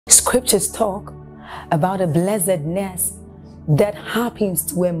Scriptures talk about a blessedness that happens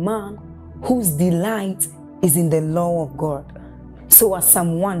to a man whose delight is in the law of God. So as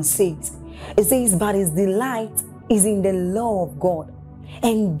Psalm 1 says, it says, but his delight is in the law of God,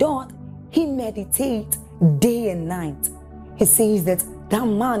 and doth he meditate day and night. He says that that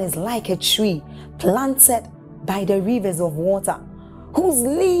man is like a tree planted by the rivers of water, whose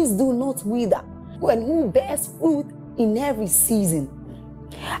leaves do not wither, and who bears fruit in every season.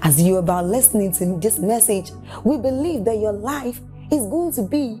 As you're about listening to this message, we believe that your life is going to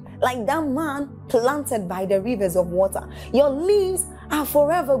be like that man planted by the rivers of water. Your leaves are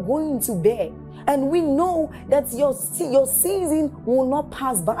forever going to bear. And we know that your season will not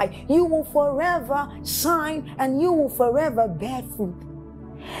pass by. You will forever shine and you will forever bear fruit.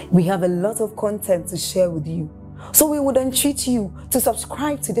 We have a lot of content to share with you. So we would entreat you to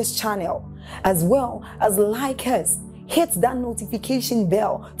subscribe to this channel, as well as like us. Hit that notification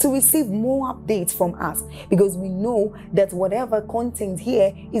bell to receive more updates from us, because we know that whatever content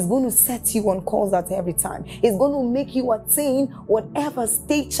here is going to set you on course at every time. It's going to make you attain whatever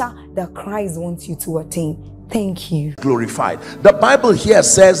stature that Christ wants you to attain. Thank you. Glorified. The Bible here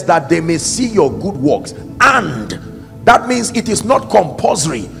says that they may see your good works, and that means it is not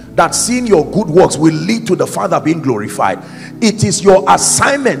compulsory that seeing your good works will lead to the Father being glorified. It is your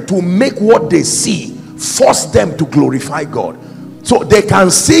assignment to make what they see force them to glorify God. So they can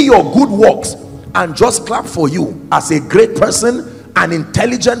see your good works and just clap for you as a great person, an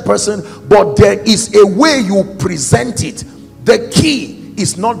intelligent person, but there is a way you present it. The key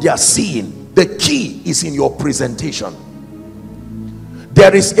is not their seeing, the key is in your presentation.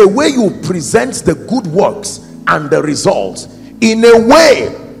 There is a way you present the good works and the results in a way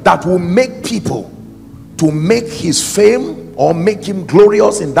that will make people to make his fame or make him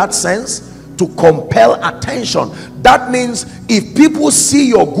glorious, in that sense, to compel attention. That means if people see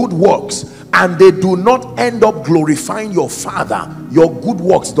your good works and they do not end up glorifying your Father, your good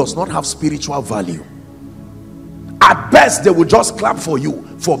works does not have spiritual value. At best, they will just clap for you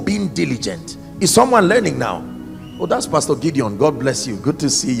for being diligent. Is someone learning now? Oh, that's Pastor Gideon. God bless you. Good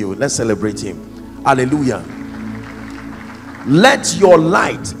to see you. Let's celebrate him. Hallelujah. Let your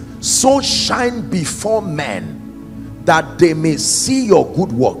light so shine before men that they may see your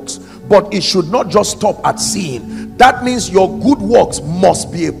good works. But it should not just stop at seeing. That means your good works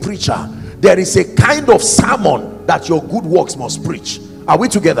must be a preacher. There is a kind of sermon that your good works must preach. Are we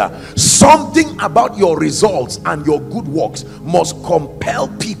together? Something about your results and your good works must compel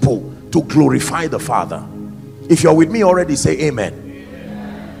people to glorify the Father. If you're with me already, say amen.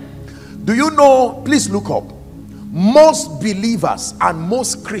 Amen. Do you know, please look up, most believers and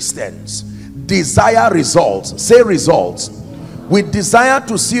most Christians desire results. Say results. We desire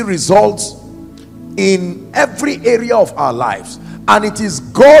to see results in every area of our lives, and it is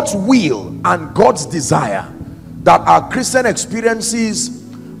God's will and God's desire that our Christian experiences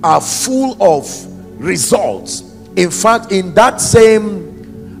are full of results. In fact, in that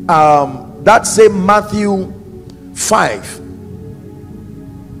same Matthew 5,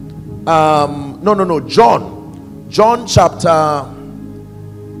 John chapter,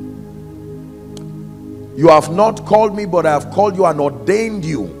 you have not called me, but I have called you and ordained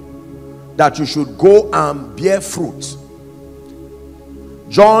you that you should go and bear fruit.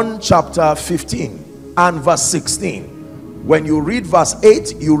 John chapter 15 and verse 16. When you read verse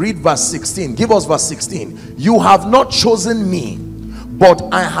 8, you read verse 16. Give us verse 16. You have not chosen me, but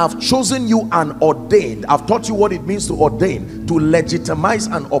I have chosen you and ordained. I've taught you what it means to ordain, to legitimize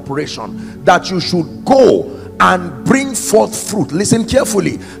an operation, that you should go and bring forth fruit. Listen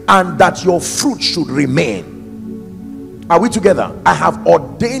carefully. And that your fruit should remain. Are we together? I have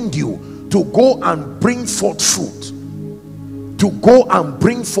ordained you to go and bring forth fruit. To go and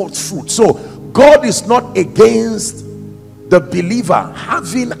bring forth fruit. So God is not against the believer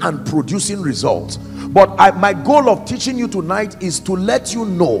having and producing results, but my goal of teaching you tonight is to let you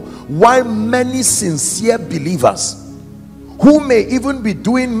know why many sincere believers, who may even be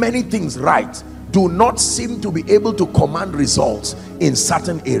doing many things right, do not seem to be able to command results in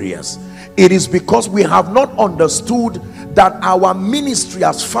certain areas. It is because we have not understood that our ministry,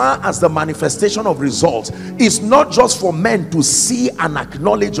 as far as the manifestation of results, is not just for men to see and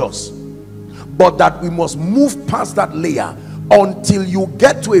acknowledge us, but that we must move past that layer until you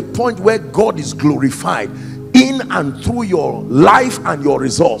get to a point where God is glorified in and through your life and your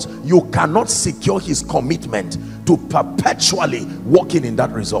results. You cannot secure his commitment to perpetually walking in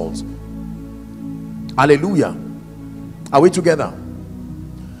that result. Hallelujah. Are we together?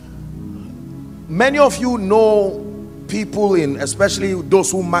 Many of you know people in, especially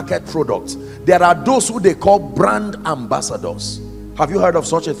those who market products. There are those who they call brand ambassadors. Have you heard of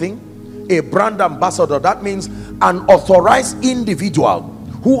such a thing? A brand ambassador, that means an authorized individual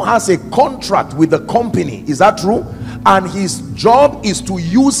who has a contract with the company. Is that true? And his job is to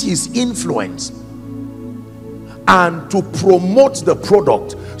use his influence and to promote the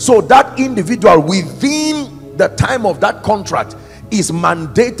product. So that individual, within the time of that contract, is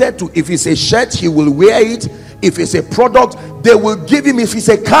mandated to, if it's a shirt, he will wear it. If it's a product, they will give him. If it's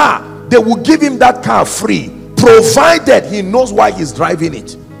a car, they will give him that car free, provided he knows why he's driving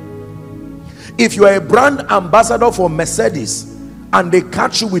it. If you are a brand ambassador for Mercedes and they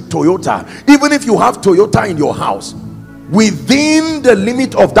catch you with Toyota, even if you have Toyota in your house, within the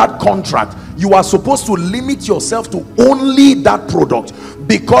limit of that contract, you are supposed to limit yourself to only that product,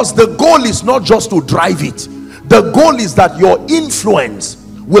 because the goal is not just to drive it. The goal is that your influence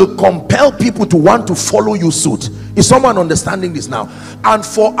will compel people to want to follow you suit. Is someone understanding this now? And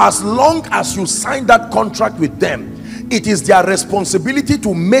for as long as you sign that contract with them, it is their responsibility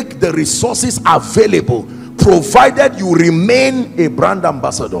to make the resources available, provided you remain a brand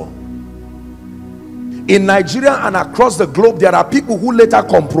ambassador. In Nigeria and across the globe, there are people who later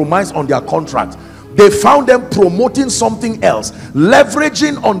compromise on their contract. They found them promoting something else,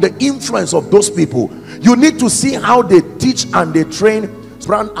 leveraging on the influence of those people. You need to see how they teach and they train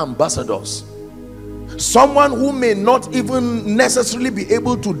brand ambassadors. Someone who may not even necessarily be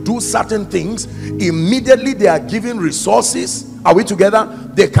able to do certain things, immediately they are given resources. Are we together?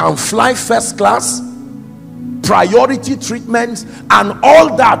 They can fly first class, priority treatments, and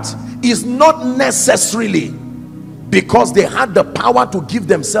all that is not necessarily because they had the power to give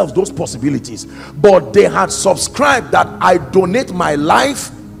themselves those possibilities, but they had subscribed that I donate my life,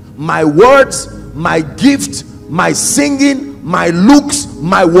 my words, my gift, my singing, my looks,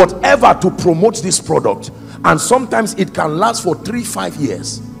 my whatever to promote this product. And sometimes it can last for 3-5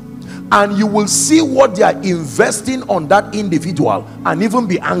 years, and you will see what they are investing on that individual and even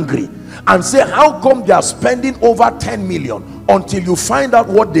be angry and say, how come they are spending over 10 million, until you find out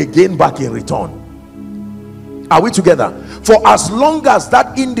what they gain back in return. Are we together? For as long as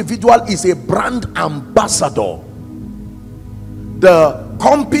that individual is a brand ambassador, the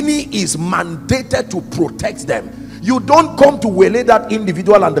company is mandated to protect them. You don't come to waylay that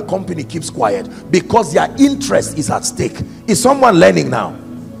individual and the company keeps quiet, because their interest is at stake. Is someone learning now?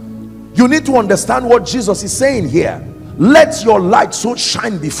 You need to understand what Jesus is saying here. Let your light so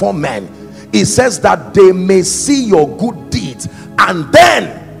shine before men. It says that they may see your good deeds and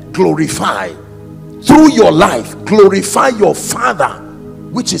then glorify. Through your life, glorify your Father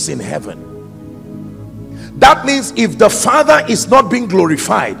which is in heaven. That means if the Father is not being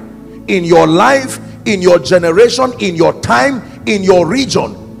glorified in your life, in your generation, in your time, in your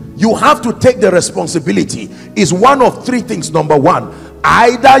region, you have to take the responsibility. Is one of three things. Number one,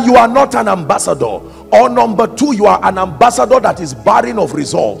 either you are not an ambassador, or number two, you are an ambassador that is barren of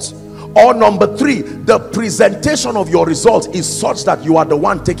results, or number three, the presentation of your results is such that you are the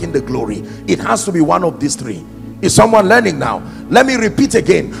one taking the glory. It has to be one of these three. Is someone learning now? Let me repeat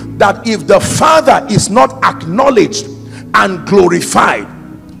again, that if the Father is not acknowledged and glorified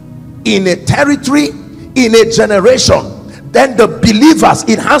in a territory, in a generation, then the believers,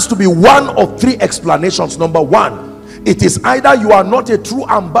 it has to be one of three explanations. Number one, it is either you are not a true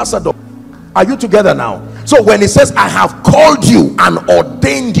ambassador. Are you together now? So when it says I have called you and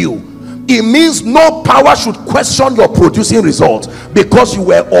ordained you, it means no power should question your producing results, because you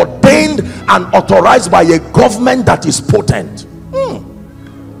were ordained and authorized by a government that is potent.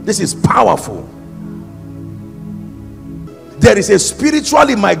 This is powerful. There is a spiritual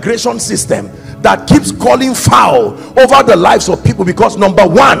immigration system that keeps calling foul over the lives of people, because number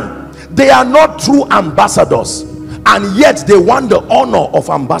one, they are not true ambassadors, and yet they want the honor of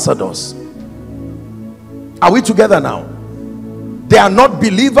ambassadors. Are we together now? They are not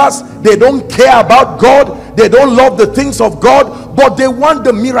believers. They don't care about God. They don't love the things of God, but they want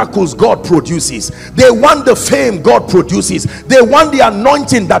the miracles God produces. They want the fame God produces. They want the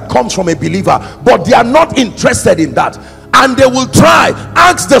anointing that comes from a believer, but they are not interested in that. And they will try.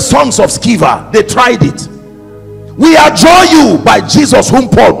 Ask the sons of Sceva. They tried it. We adjure you by Jesus whom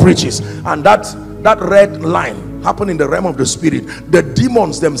Paul preaches. And that red line happened in the realm of the spirit. The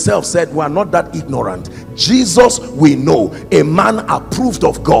demons themselves said, we are not that ignorant. Jesus we know, a man approved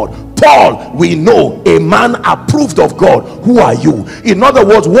of God. Paul we know, a man approved of God. Who are you? In other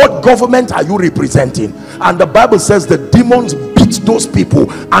words, what government are you representing? And the Bible says the demons beat those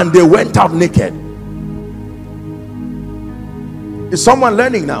people and they went out naked. Is someone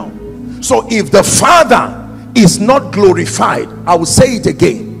learning now? So if the Father is not glorified, I will say it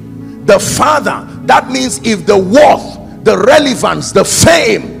again, the Father, that means if the worth, the relevance, the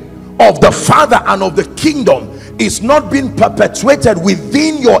fame of the Father and of the kingdom is not being perpetuated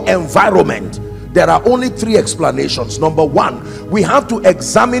within your environment, there are only three explanations. Number one, we have to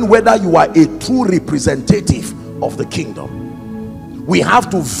examine whether you are a true representative of the kingdom. We have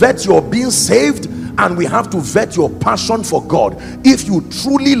to vet your being saved, and we have to vet your passion for God, if you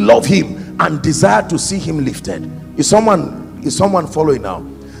truly love him and desire to see him lifted. Is someone following now?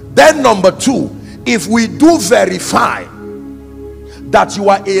 Then number two, if we do verify that you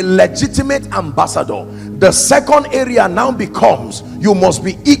are a legitimate ambassador, the second area now becomes, you must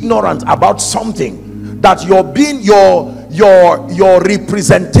be ignorant about something, that your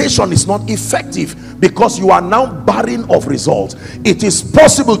representation is not effective, because you are now barren of results. It is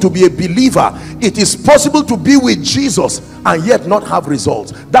possible to be a believer, it is possible to be with Jesus and yet not have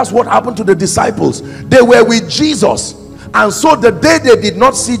results. That's what happened to the disciples. They were with Jesus, and so the day they did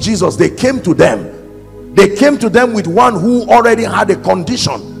not see Jesus, they came to them. They came to them with one who already had a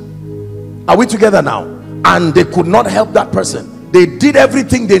condition. Are we together now? And they could not help that person. They did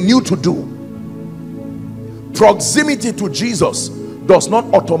everything they knew to do. Proximity to Jesus does not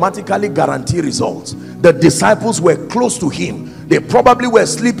automatically guarantee results. The disciples were close to him. They probably were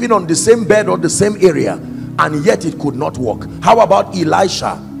sleeping on the same bed or the same area, and yet it could not work. How about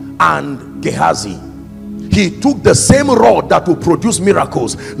Elisha and Gehazi? He took the same rod that will produce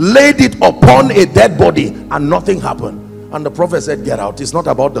miracles, laid it upon a dead body, and nothing happened. And the prophet said, get out. It's not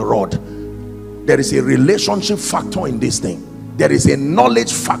about the rod. There is a relationship factor in this thing. There is a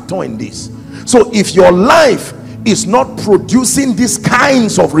knowledge factor in this. So if your life is not producing these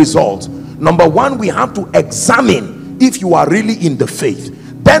kinds of results, number one, we have to examine if you are really in the faith.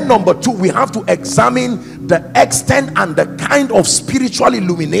 Then number two, we have to examine the extent and the kind of spiritual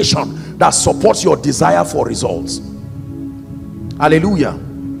illumination that supports your desire for results. Hallelujah.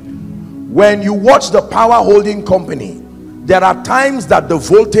 When you watch the power holding company, there are times that the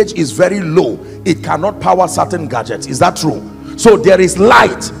voltage is very low. It cannot power certain gadgets. Is that true? So there is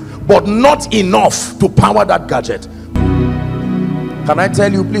light, but not enough to power that gadget. Can I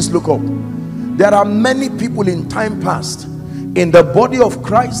tell you, please look up. There are many people in time past, in the body of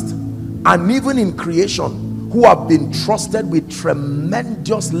Christ and even in creation, who have been trusted with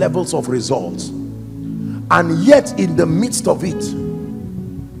tremendous levels of results, and yet in the midst of it,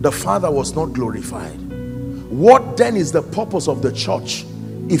 the Father was not glorified. What then is the purpose of the church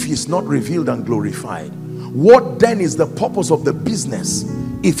if he's not revealed and glorified? What then is the purpose of the business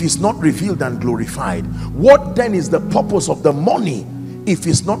if he's not revealed and glorified? What then is the purpose of the money if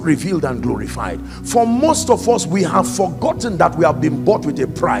it's not revealed and glorified? For most of us, we have forgotten that we have been bought with a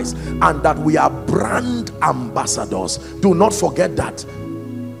price and that we are brand ambassadors. Do not forget that.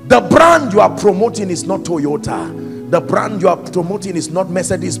 The brand you are promoting is not Toyota. The brand you are promoting is not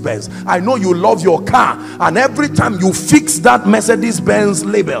Mercedes-Benz. I know you love your car, and every time you fix that Mercedes-Benz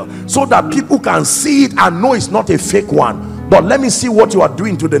label so that people can see it and know it's not a fake one. But let me see what you are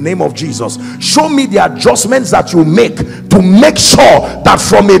doing to the name of Jesus. Show me the adjustments that you make to make sure that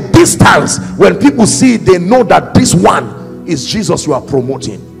from a distance, when people see it, they know that this one is Jesus you are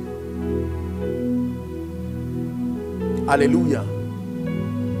promoting. Hallelujah.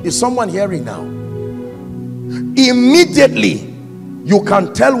 Is someone hearing now? Immediately you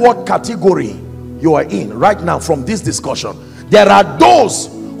can tell what category you are in right now from this discussion. There are those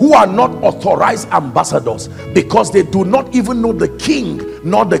who are not authorized ambassadors because they do not even know the king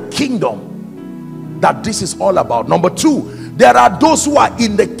nor the kingdom that this is all about. Number two, there are those who are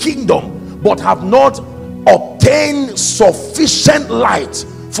in the kingdom but have not obtained sufficient light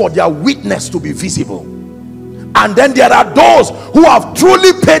for their witness to be visible. And then there are those who have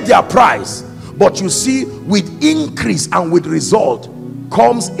truly paid their price, but you see, with increase and with result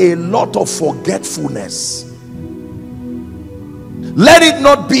comes a lot of forgetfulness. Let it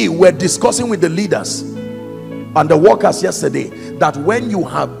not be, we're discussing with the leaders and the workers yesterday, that when you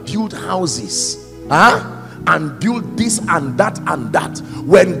have built houses and built this and that and that,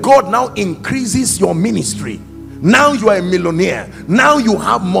 when God now increases your ministry, now you are a millionaire, now you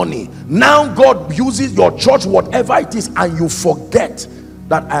have money, now God uses your church, whatever it is, and you forget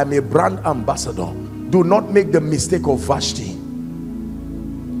that I am a brand ambassador. Do not make the mistake of Vashti.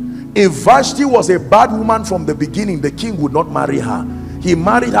 If Vashti was a bad woman from the beginning, the king would not marry her. He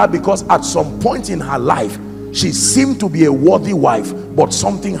married her because at some point in her life she seemed to be a worthy wife, but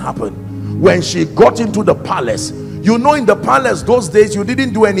something happened. When she got into the palace, you know, in the palace those days you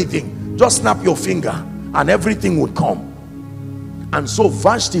didn't do anything, just snap your finger and everything would come. And so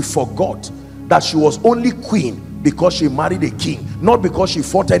Vashti forgot that she was only queen because she married a king, not because she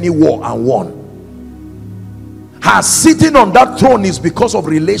fought any war and won. Her sitting on that throne is because of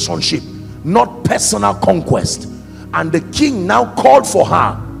relationship, not personal conquest. And the king now called for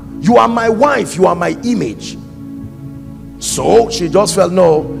her. You are my wife, you are my image. So she just felt,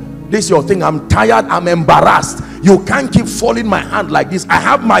 no, this is your thing. I'm tired, I'm embarrassed. You can't keep folding my hand like this. I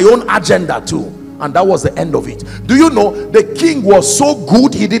have my own agenda too. And that was the end of it. Do you know, the king was so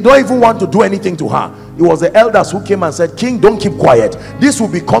good, he did not even want to do anything to her. It was the elders who came and said, king, don't keep quiet. This will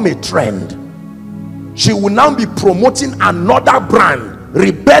become a trend. She will now be promoting another brand,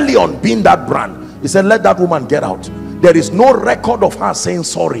 rebellion being that brand. He said, let that woman get out. There is no record of her saying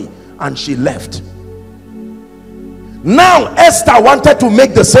sorry. And she left. Now Esther wanted to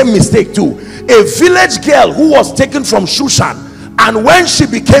make the same mistake too. A village girl who was taken from Shushan, and when she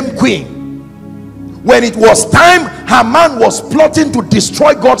became queen, when it was time, Haman was plotting to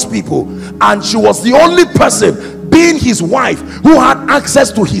destroy God's people, and she was the only person, being his wife, who had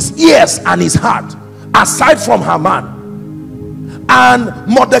access to his ears and his heart, aside from Haman. And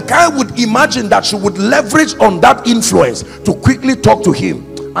Mordecai would imagine that she would leverage on that influence to quickly talk to him,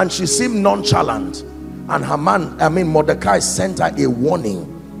 and she seemed nonchalant. And Mordecai sent her a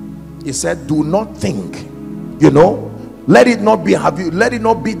warning. He said, do not think, let it not be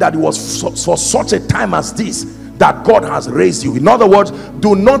that it was for such a time as this that God has raised you. In other words,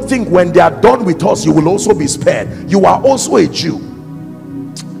 do not think when they are done with us, you will also be spared. You are also a Jew.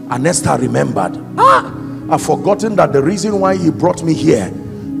 And Esther remembered, I've forgotten that the reason why he brought me here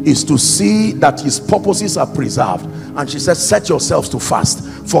is to see that his purposes are preserved. And she said, set yourselves to fast.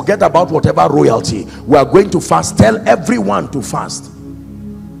 Forget about whatever royalty. We are going to fast. Tell everyone to fast.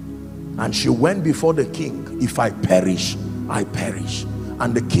 And she went before the king. If I perish, I perish.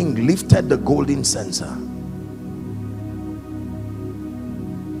 And the king lifted the golden censer.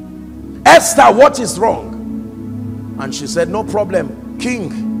 Esther, what is wrong? And she said, no problem,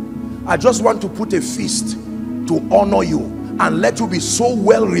 king. I just want to put a feast to honor you and let you be so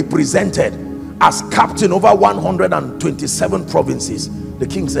well represented as captain over 127 provinces. The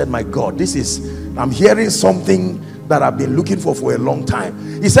king said, my God, I'm hearing something that I've been looking for a long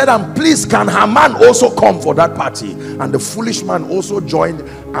time. He said, and please, can Haman also come for that party? And the foolish man also joined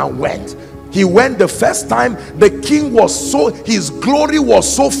and went. He went the first time. The king was his glory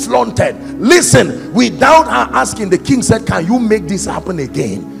was so flaunted. Listen, without her asking, the king said, can you make this happen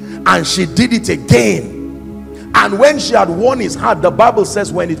again? And she did it again. And when she had won his heart, the Bible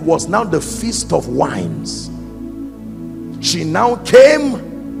says, when it was now the feast of wines, she now came.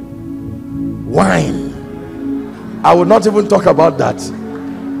 Wine, I will not even talk about that.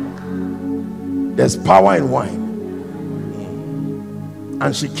 There's power in wine.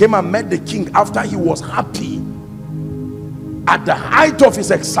 And she came and met the king after he was happy, at the height of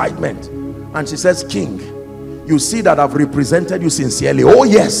his excitement. And she says, king, you see that I've represented you sincerely. Oh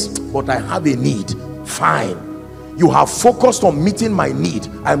yes, but I have a need. Fine, you have focused on meeting my need.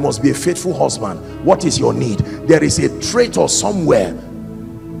 I must be a faithful husband. What is your need? There is a traitor somewhere.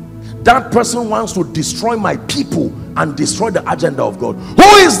 That person wants to destroy my people and destroy the agenda of God.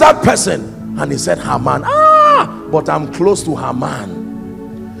 Who is that person? And he said, Haman. But I'm close to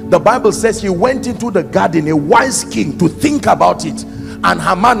Haman. The Bible says he went into the garden, a wise king, to think about it. And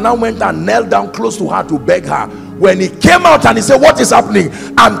Haman now went and knelt down close to her to beg her. When he came out and he said, what is happening?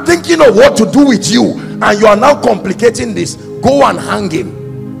 I'm thinking of what to do with you, and you are now complicating this. Go and hang him.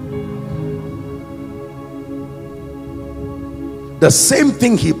 The same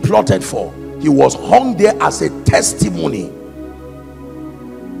thing he plotted for, he was hung there as a testimony.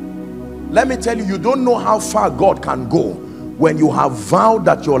 Let me tell you, you don't know how far God can go when you have vowed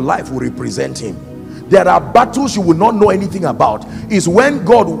that your life will represent him. There are battles you will not know anything about. It's when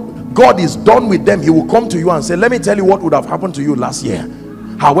God is done with them, he will come to you and say, let me tell you what would have happened to you last year.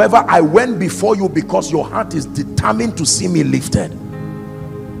 However, I went before you because your heart is determined to see me lifted.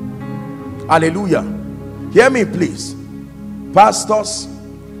 Hallelujah. Hear me please. Pastors,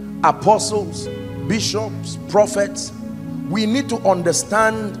 apostles, bishops, prophets, we need to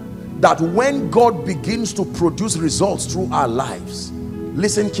understand that when God begins to produce results through our lives,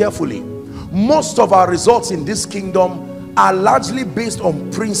 listen carefully, most of our results in this kingdom are largely based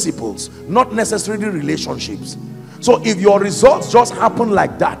on principles, not necessarily relationships. So if your results just happen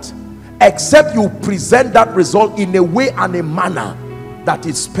like that, except you present that result in a way and a manner that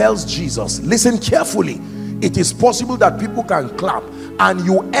it spells Jesus, listen carefully, it is possible that people can clap and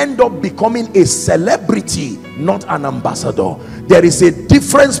you end up becoming a celebrity, not an ambassador. There is a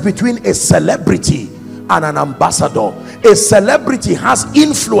difference between a celebrity and an ambassador. A celebrity has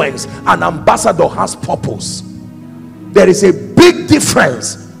influence, an ambassador has purpose. There is a big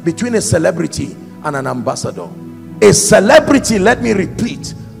difference between a celebrity and an ambassador. A celebrity, let me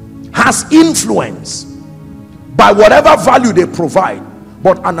repeat, has influence by whatever value they provide,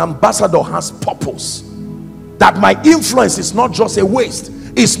 but an ambassador has purpose. That my influence is not just a waste,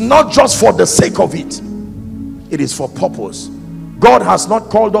 it's not just for the sake of it. It is for purpose. God has not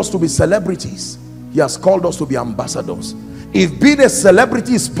called us to be celebrities. He has called us to be ambassadors. If being a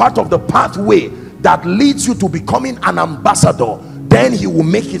celebrity is part of the pathway that leads you to becoming an ambassador, then he will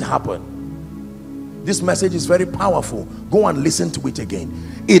make it happen. This message is very powerful. Go and listen to it again.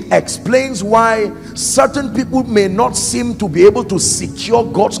 It explains why certain people may not seem to be able to secure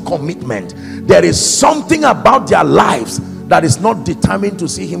God's commitment. There is something about their lives that is not determined to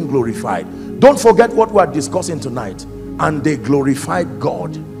see him glorified. Don't forget what we are discussing tonight. And they glorified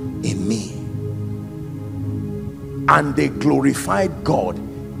God in me. And they glorified God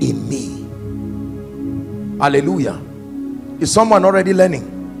in me. Hallelujah. Is someone already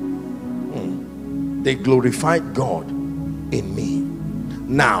learning? They glorified God in me.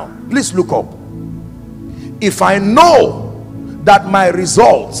 Now, please look up. If I know that my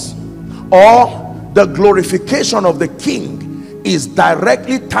results or the glorification of the King is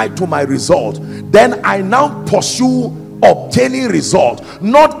directly tied to my result, then I now pursue obtaining result,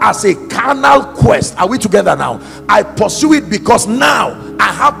 not as a carnal quest. Are we together now? I pursue it because now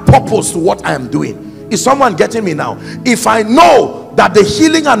I have purpose to what I am doing. Is someone getting me now? If I know that the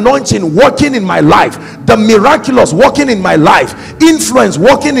healing anointing working in my life, the miraculous working in my life, influence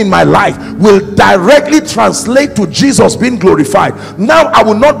working in my life will directly translate to Jesus being glorified, now I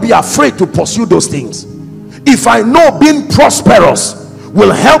will not be afraid to pursue those things. If I know being prosperous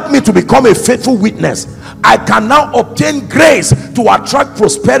will help me to become a faithful witness, I can now obtain grace to attract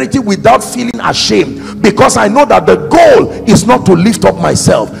prosperity without feeling ashamed, because I know that the goal is not to lift up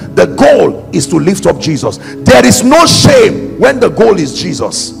myself. The goal is to lift up Jesus. There is no shame when the goal is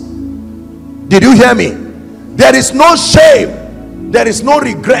Jesus. Did you hear me? There is no shame, there is no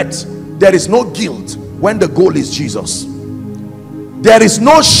regret, there is no guilt when the goal is Jesus. There is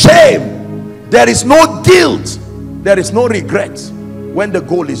no shame, there is no guilt, there is no regret when the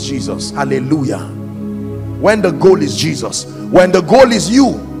goal is Jesus. Hallelujah. When the goal is Jesus. When the goal is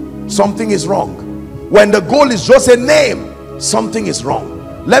you, something is wrong. When the goal is just a name, something is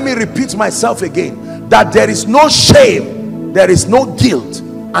wrong. Let me repeat myself again, that there is no shame, there is no guilt,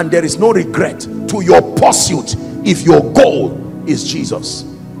 and there is no regret to your pursuit if your goal is Jesus.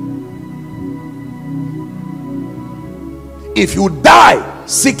 If you die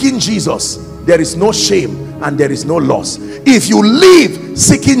seeking Jesus, there is no shame and there is no loss. If you live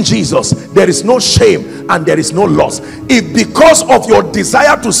seeking Jesus, there is no shame and there is no loss. If because of your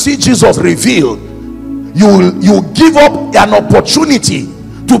desire to see Jesus revealed, you give up an opportunity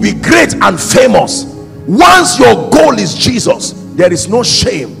to be great and famous, once your goal is Jesus, there is no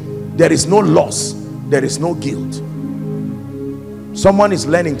shame, there is no loss, there is no guilt. Someone is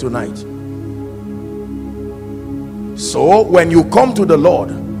learning tonight. So when you come to the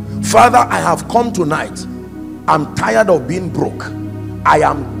Lord, Father, I have come tonight. I'm tired of being broke. I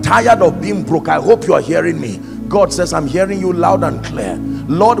am tired of being broke. I hope you are hearing me. God says, I'm hearing you loud and clear.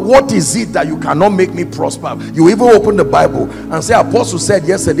 Lord, what is it that you cannot make me prosper? You even open the Bible and say, Apostle said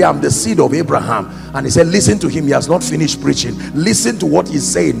yesterday, I'm the seed of Abraham. And he said, listen to him. He has not finished preaching. Listen to what he's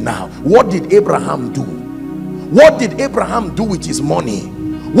saying now. What did Abraham do? What did Abraham do with his money?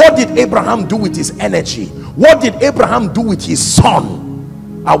 What did Abraham do with his energy? What did Abraham do with his son?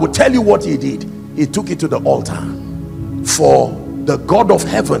 I will tell you what he did. He took it to the altar. For the God of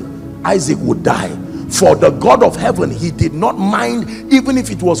heaven, Isaac would die. For the God of heaven, he did not mind even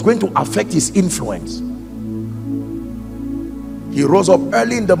if it was going to affect his influence. He rose up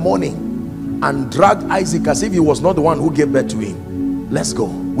early in the morning and dragged Isaac as if he was not the one who gave birth to him. Let's go.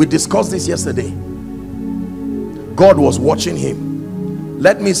 We discussed this yesterday. God was watching him.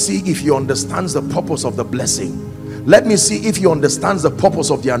 Let me see if he understands the purpose of the blessing. Let me see if he understands the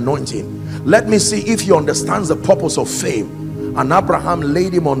purpose of the anointing. Let me see if he understands the purpose of fame. And Abraham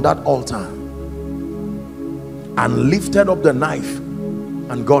laid him on that altar and lifted up the knife,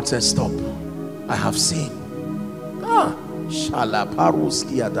 and God said, stop, I have seen. I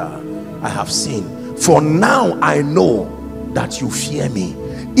have seen. For now I know that you fear me,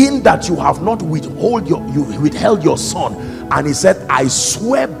 in that you have not withheld your son. And he said, I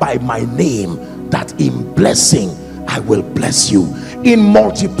swear by my name that in blessing I will bless you, in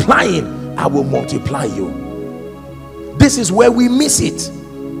multiplying I will multiply you. This is where we miss it.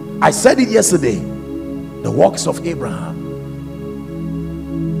 I said it yesterday. The works of Abraham,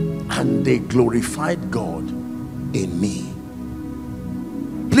 and they glorified God in me.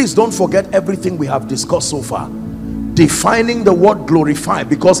 Please don't forget everything we have discussed so far, defining the word glorify,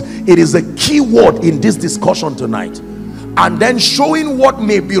 because it is a key word in this discussion tonight, and then showing what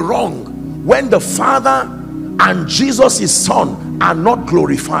may be wrong when the Father and Jesus his son are not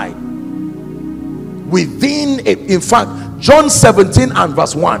glorified within in fact, John 17 and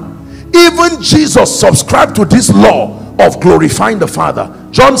verse 1, Even Jesus subscribed to this law of glorifying the Father.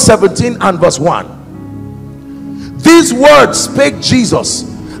 John 17 and verse 1. These words spake Jesus,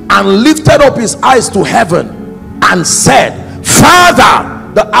 and lifted up his eyes to heaven, and said,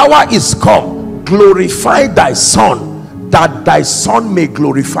 Father, the hour is come, glorify thy Son, that thy Son may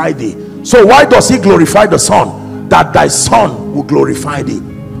glorify thee. So why does he glorify the Son? That thy Son will glorify thee.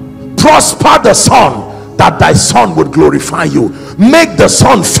 Prosper the Son, that thy Son would glorify you. Make the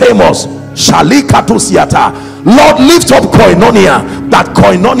Son famous. Lord, lift up koinonia, that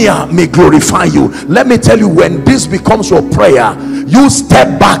koinonia may glorify you. Let me tell you, when this becomes your prayer, you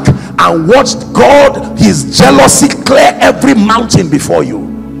step back and watch God, his jealousy, clear every mountain before you.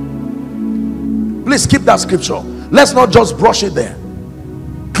 Please keep that scripture. Let's not just brush it there.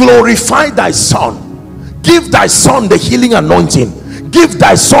 Glorify thy Son. Give thy Son the healing anointing. Give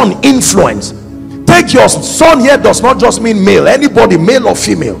thy Son influence. Take your son here does not just mean male, anybody, male or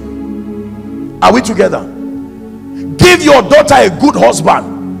female. Are we together? Give your daughter a good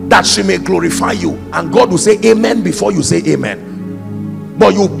husband, that she may glorify you, and God will say amen before you say amen.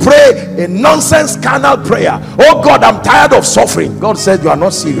 But you pray a nonsense carnal prayer. Oh God, I'm tired of suffering. God said you are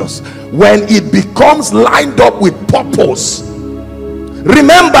not serious. When it becomes lined up with purpose,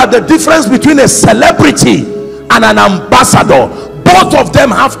 remember the difference between a celebrity and an ambassador. Both of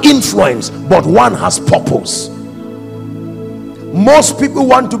them have influence, but one has purpose. Most people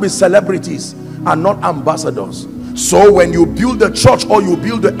want to be celebrities and not ambassadors. So when you build a church or you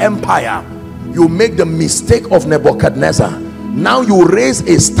build an empire, you make the mistake of Nebuchadnezzar. Now you raise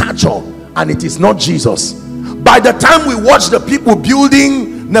a statue and it is not Jesus. By the time we watch the people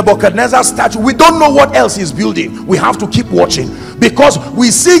building Nebuchadnezzar's statue, we don't know what else he's building. We have to keep watching, because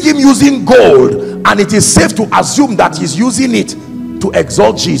we see him using gold, and it is safe to assume that he's using it to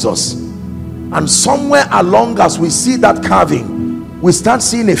exalt Jesus. And somewhere along, as we see that carving, we start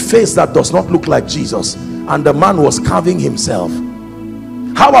seeing a face that does not look like Jesus, and the man was carving himself.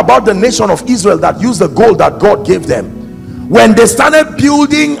 How about the nation of Israel that used the gold that God gave them? When they started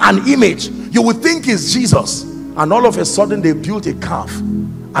building an image, you would think it's Jesus, and all of a sudden they built a calf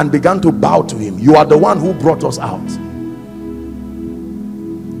and began to bow to him. You are the one who brought us out.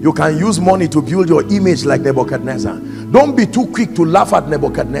 You can use money to build your image like Nebuchadnezzar. Don't be too quick to laugh at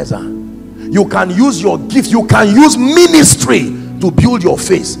Nebuchadnezzar. You can use your gift, you can use ministry to build your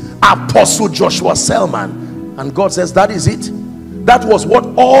face. Apostle Joshua Selman, and God says that is it. That was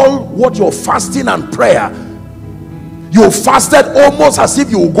what your fasting and prayer, you fasted almost as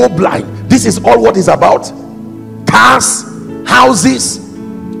if you will go blind. This is all what is about. Cars, houses,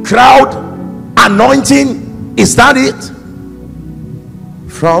 crowd, anointing. Is that it?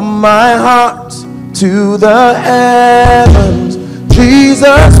 From my heart to the heavens,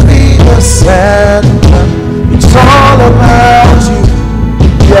 Jesus be the center. It's all about you.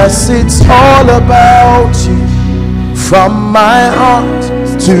 Yes, it's all about you. From my heart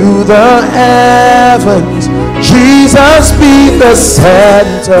to the heavens, Jesus be the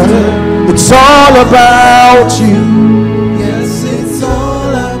center. It's all about you. Yes, it's all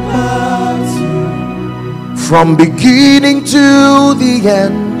about you. From beginning to the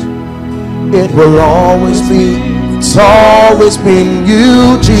end, it will always be, it's always been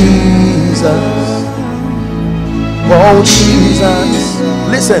you, Jesus. Oh Jesus.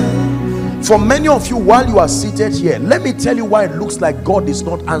 Listen, for many of you, while you are seated here, let me tell you why it looks like God is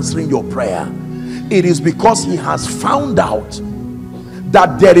not answering your prayer. It is because he has found out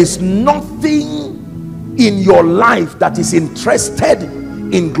that there is nothing in your life that is interested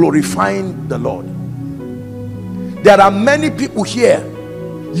in glorifying the Lord. There are many people here,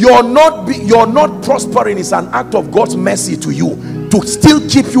 you're not prospering is an act of God's mercy to you, to still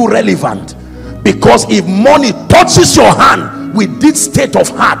keep you relevant. Because if money touches your hand with this state of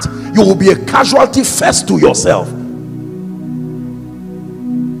heart, you will be a casualty first to yourself.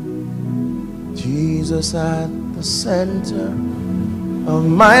 Jesus at the center of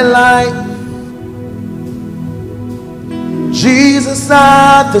my life. Jesus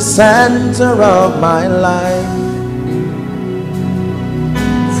at the center of my life.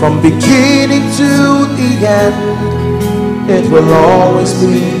 From beginning to the end, it will always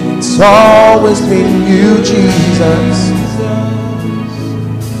be, it's always been you, Jesus.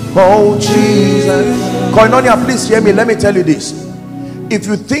 Oh Jesus. Koinonia, please hear me. Let me tell you this. If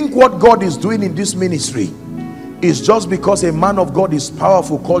you think what God is doing in this ministry is just because a man of God is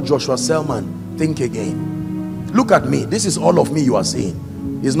powerful called Joshua Selman, think again. Look at me. This is all of me you are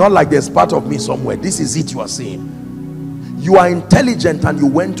seeing. It's not like there's part of me somewhere. This is it you are seeing. You are intelligent and you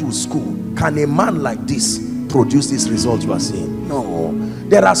went to school. Can a man like this produce this result you are seeing? No.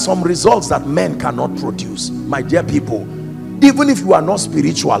 There are some results that men cannot produce. My dear people, Even if you are not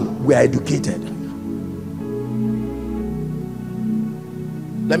spiritual, we are educated.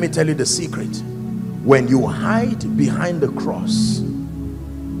 Let me tell you the secret. When you hide behind the cross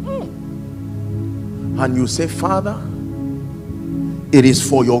and you say, Father, it is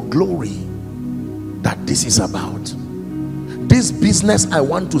for your glory that this is about. This business I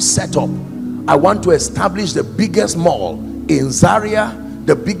want to set up, I want to establish the biggest mall in Zaria,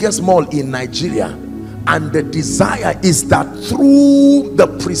 the biggest mall in Nigeria, and the desire is that through the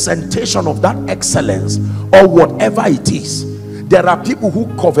presentation of that excellence or whatever it is, there are people who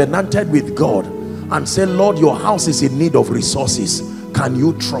covenanted with God and say, Lord, your house is in need of resources, can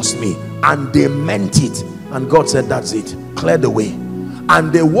you trust me? And they meant it, and God said, that's it, clear the way.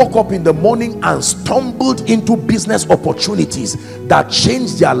 And they woke up in the morning and stumbled into business opportunities that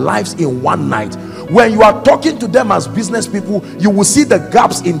changed their lives in one night. When you are talking to them as business people, you will see the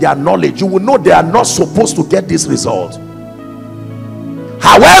gaps in their knowledge. You will know they are not supposed to get this result.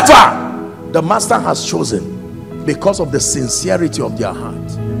 However, the master has chosen because of the sincerity of their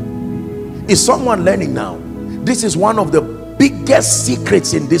heart. Is someone learning now? This is one of the biggest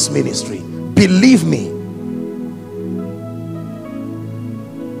secrets in this ministry. Believe me.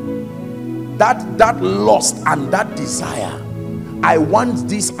 That lust and that desire, I want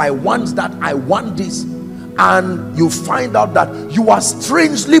this, I want that, I want this, and you find out that you are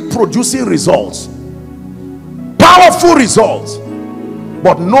strangely producing results, powerful results,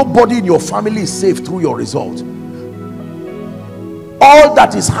 but nobody in your family is safe through your result. All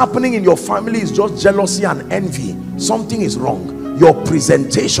that is happening in your family is just jealousy and envy. Something is wrong. Your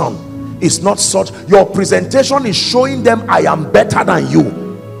presentation is not such. Your presentation is showing them I am better than you.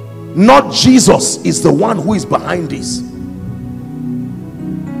 Not Jesus is the one who is behind this.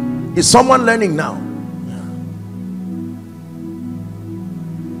 Is someone learning now?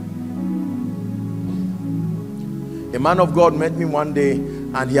 A man of God met me one day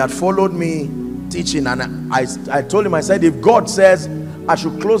and he had followed me teaching, and I told him, I said, if God says I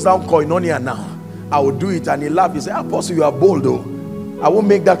should close down Koinonia now, I will do it. And he laughed. He said, Apostle, you are bold though. I won't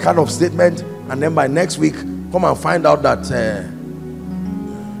make that kind of statement, and then by next week come and find out that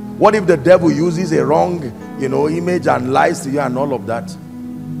what if the devil uses a wrong image and lies to you and all of that.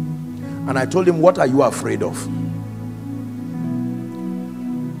 And I told him, what are you afraid of?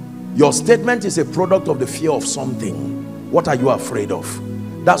 Your statement is a product of the fear of something. What are you afraid of?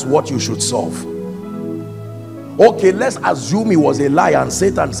 That's what you should solve. Okay, let's assume it was a lie and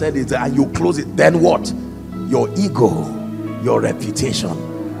Satan said it and you close it. Then what? Your ego, your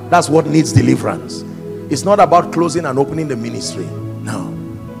reputation. That's what needs deliverance. It's not about closing and opening the ministry. No,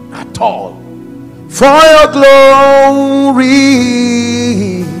 at all. For your glory,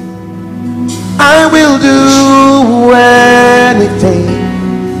 I will do anything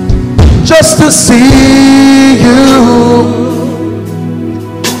just to see you,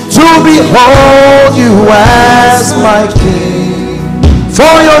 to behold you as my King.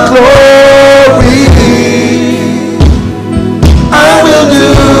 For your glory, I will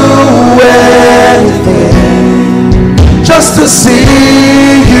do anything just to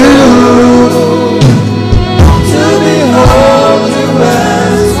see you, to behold you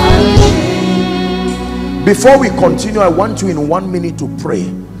as my King. Before we continue, I want you in 1 minute to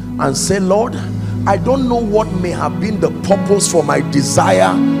pray and say, Lord, I don't know what may have been the purpose for my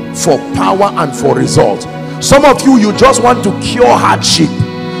desire for power and for results. Some of you, you just want to cure hardship.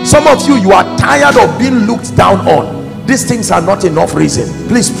 Some of you, you are tired of being looked down on. These things are not enough reason.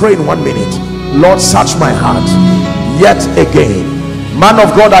 Please pray in 1 minute. Lord, search my heart yet again. Man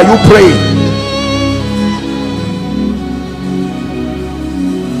of God, are you praying?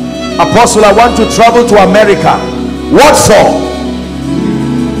 Apostle, I want to travel to America. What for?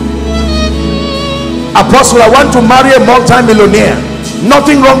 Apostle, I want to marry a multi-millionaire.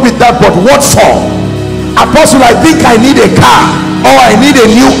 Nothing wrong with that, but what for? Apostle, I think I need a car, or I need a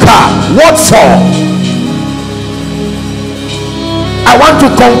new car. What for? I want to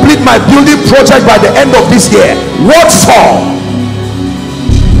complete my building project by the end of this year. What for?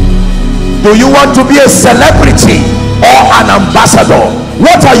 Do you want to be a celebrity or an ambassador?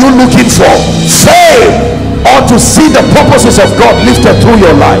 What are you looking for? Fame, or to see the purposes of God lifted through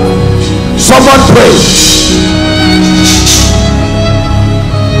your life? Someone pray.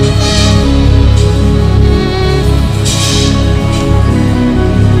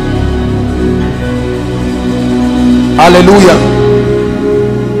 Hallelujah.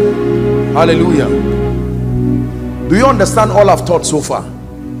 Hallelujah. Do you understand all I've taught so far?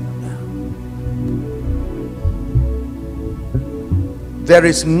 There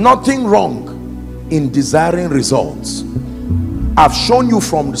is nothing wrong in desiring results. I've shown you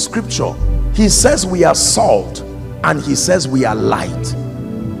from the scripture. He says we are salt and he says we are light.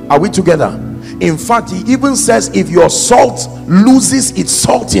 Are we together? In fact, he even says if your salt loses its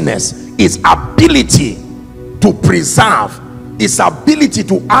saltiness, its ability to preserve, its ability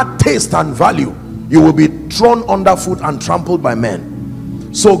to add taste and value, you will be thrown underfoot and trampled by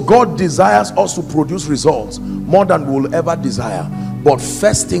men. So God desires us to produce results more than we will ever desire. But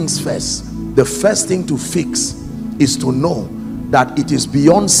first things first, the first thing to fix is to know that it is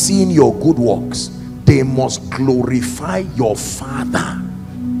beyond seeing your good works. They must glorify your Father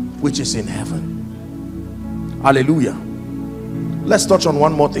which is in heaven. Hallelujah. Let's touch on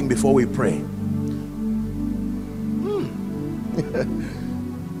one more thing before we pray.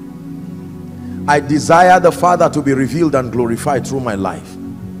 I desire the Father to be revealed and glorified through my life.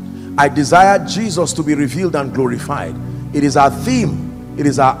 I desire Jesus to be revealed and glorified. It is our theme, it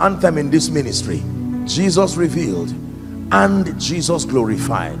is our anthem in this ministry. Jesus revealed and Jesus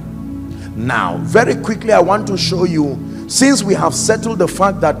glorified. Now, very quickly, I want to show you, since we have settled the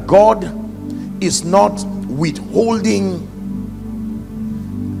fact that God is not withholding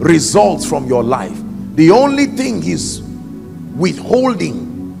results from your life, the only thing he's withholding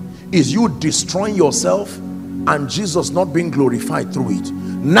is you destroying yourself and Jesus not being glorified through it.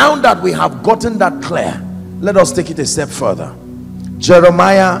 Now that we have gotten that clear, let us take it a step further.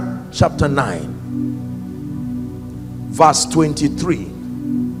 Jeremiah chapter 9 verse 23.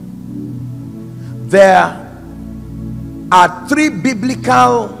 There are three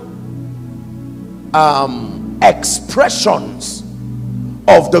biblical expressions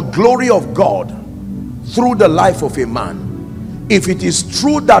of the glory of God through the life of a man. If it is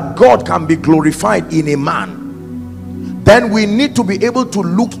true that God can be glorified in a man, then we need to be able to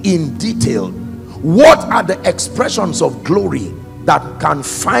look in detail. What are the expressions of glory that can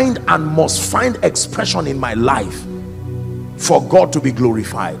find and must find expression in my life for God to be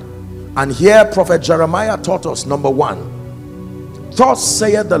glorified? And here Prophet Jeremiah taught us, number one, thus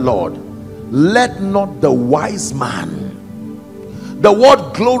saith the Lord, let not the wise man. The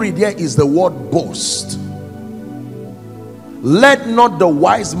word glory there is the word boast. Let not the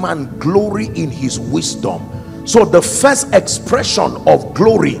wise man glory in his wisdom. So the first expression of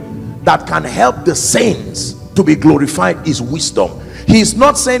glory that can help the saints to be glorified is wisdom. He's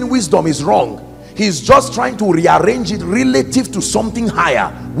not saying wisdom is wrong. He's just trying to rearrange it relative to something higher,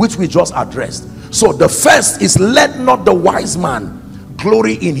 which we just addressed. So the first is let not the wise man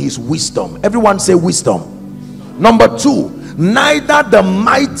glory in his wisdom. Everyone say wisdom. Number two, neither the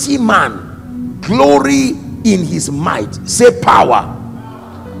mighty man glory in his might. Say power.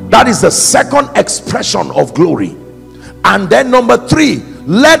 That is the second expression of glory. And then number three,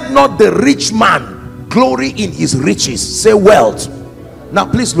 let not the rich man glory in his riches. Say wealth. Now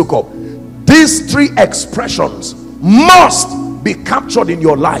please look up. These three expressions must be captured in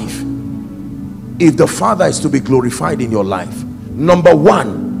your life if the Father is to be glorified in your life. Number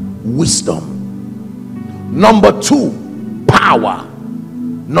one, wisdom. Number two, power.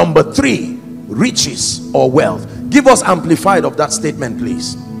 Number three, riches or wealth. Give us amplified of that statement,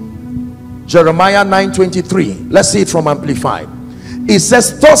 please. Jeremiah 9:23. Let's see it from amplified. It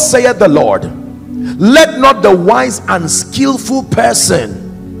says, thus saith the Lord, let not the wise and skillful person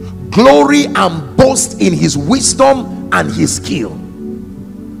glory and boast in his wisdom and his skill.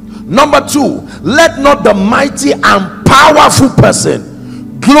 Number two, let not the mighty and powerful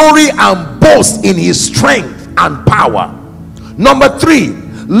person glory and boast in his strength and power. Number three,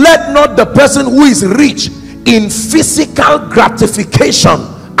 let not the person who is rich in physical gratification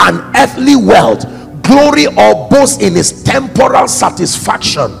and earthly wealth glory or boast in his temporal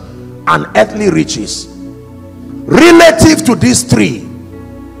satisfaction and earthly riches. Relative to these three,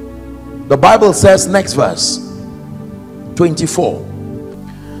 the Bible says, next verse 24.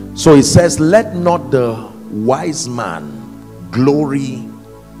 So it says, let not the wise man glory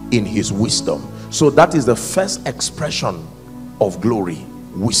in his wisdom. So that is the first expression of glory,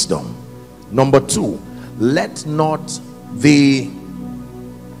 wisdom. Number two, let not the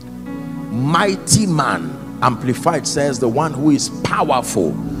mighty man, amplified says the one who is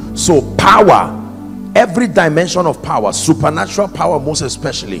powerful. So power, every dimension of power, supernatural power most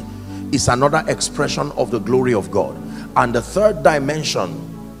especially, is another expression of the glory of God. And the third dimension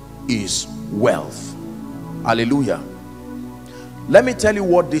is wealth. Hallelujah. Let me tell you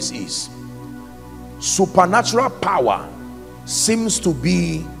what this is. Supernatural power seems to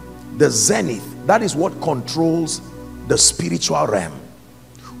be the zenith. That is what controls the spiritual realm.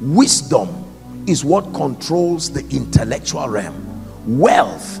 Wisdom is what controls the intellectual realm.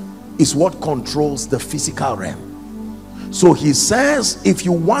 Wealth is what controls the physical realm. So he says, if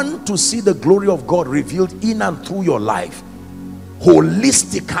you want to see the glory of God revealed in and through your life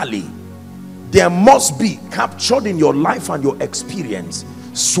holistically, there must be captured in your life and your experience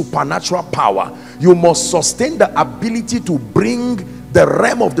supernatural power. You must sustain the ability to bring the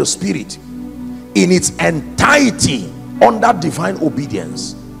realm of the spirit in its entirety under divine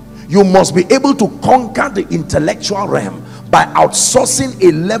obedience. You must be able to conquer the intellectual realm by outsourcing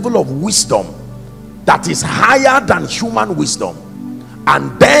a level of wisdom that is higher than human wisdom,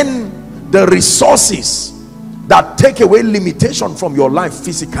 and then the resources that take away limitation from your life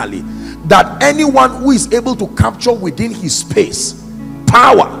physically, that anyone who is able to capture within his space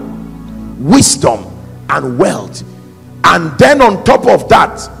power, wisdom and wealth, and then on top of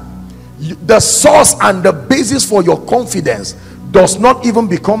that, the source and the basis for your confidence does not even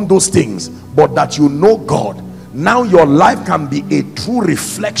become those things, but that you know God. Now your life can be a true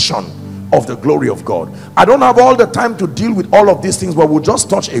reflection of the glory of God. I don't have all the time to deal with all of these things, but we'll just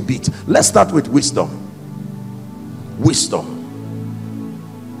touch a bit. Let's start with wisdom. Wisdom.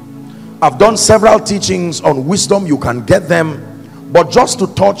 I've done several teachings on wisdom. You can get them, but just to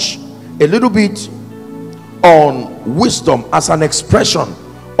touch a little bit on wisdom as an expression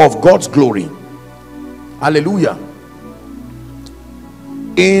of God's glory. Hallelujah.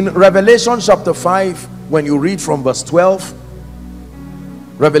 In Revelation chapter 5, when you read from verse 12,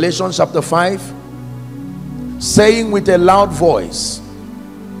 Revelation chapter 5, saying with a loud voice,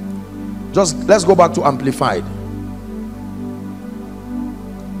 just let's go back to Amplified.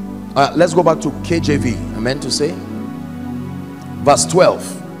 Let's go back to KJV. I meant to say verse 12,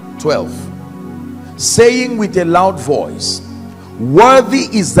 saying with a loud voice, worthy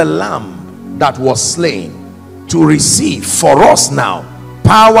is the Lamb that was slain to receive for us now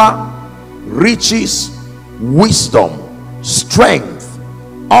power, riches, wisdom, strength,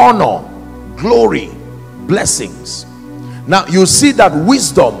 honor, glory, blessings. Now you see that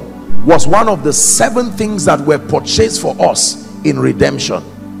wisdom was one of the 7 things that were purchased for us in redemption.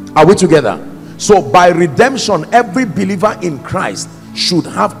 Are we together? So by redemption, every believer in Christ should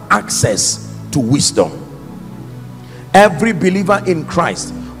have access to wisdom. Every believer in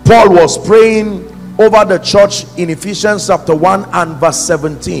Christ. Paul was praying over the church in Ephesians chapter 1 and verse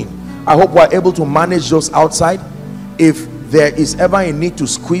 17. I hope we're able to manage those outside. If there is ever a need to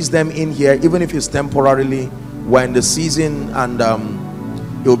squeeze them in here, even if it's temporarily, we're in the season, and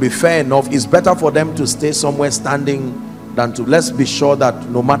it will be fair enough. It's better for them to stay somewhere standing than to, let's be sure that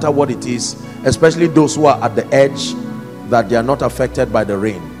no matter what it is, especially those who are at the edge, that they are not affected by the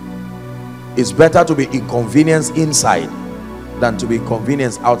rain. It's better to be inconvenienced inside than to be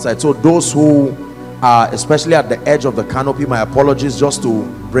inconvenienced outside. So those who are especially at the edge of the canopy, my apologies, just to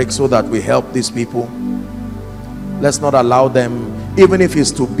break so that we help these people. Let's not allow them, even if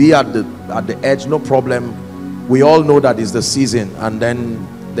it's to be at the edge, no problem. We all know that it's the season, and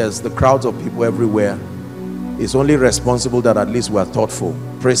then there's the crowds of people everywhere. It's only responsible that at least we are thoughtful.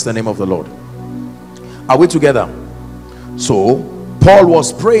 Praise the name of the Lord. Are we together? So Paul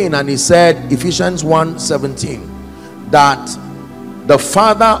was praying, and he said, Ephesians 1:17, that the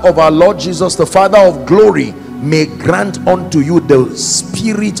Father of our Lord Jesus, the Father of glory, may grant unto you the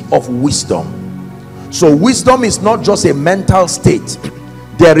spirit of wisdom. So wisdom is not just a mental state.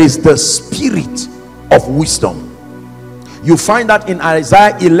 There is the spirit of wisdom. You find that in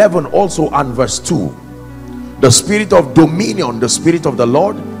Isaiah 11 also, and verse 2. The spirit of dominion, the spirit of the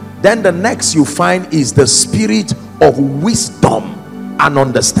Lord. Then the next you find is the spirit of wisdom and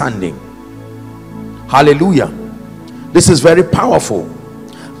understanding. Hallelujah. This is very powerful.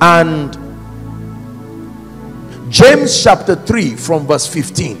 And James chapter 3 from verse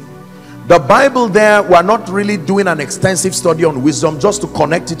 15, the Bible there, we're not really doing an extensive study on wisdom, just to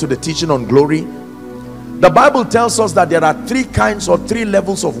connect it to the teaching on glory. The Bible tells us that there are 3 kinds or 3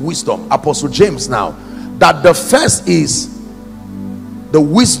 levels of wisdom. Apostle James now, that the first is the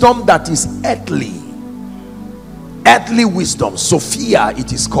wisdom that is earthly wisdom, Sophia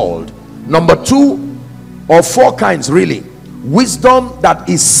it is called. Number 2, or 4 kinds really, wisdom that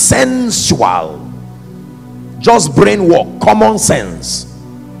is sensual, just brain work, common sense.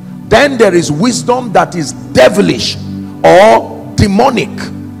 Then there is wisdom that is devilish or demonic.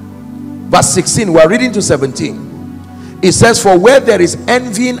 Verse 16, we are reading to 17. It says, for where there is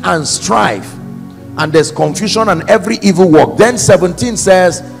envying and strife, and there's confusion and every evil work. Then 17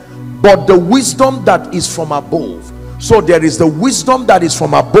 says, but the wisdom that is from above. So there is the wisdom that is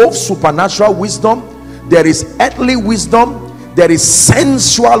from above, supernatural wisdom. There is earthly wisdom. There is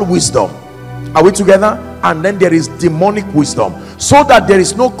sensual wisdom. Are we together? And then there is demonic wisdom. So that there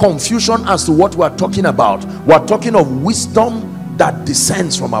is no confusion as to what we are talking about. We are talking of wisdom that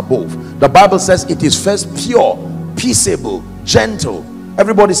descends from above. The Bible says it is first pure, peaceable, gentle.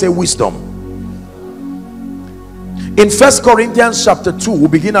 Everybody say wisdom. In 1 Corinthians chapter 2, we'll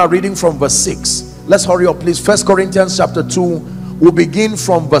begin our reading from verse 6. Let's hurry up, please. 1 Corinthians chapter 2, we'll begin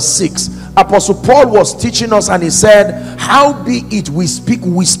from verse 6. Apostle Paul was teaching us, and he said, howbeit we speak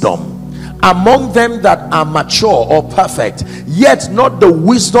wisdom among them that are mature or perfect, yet not the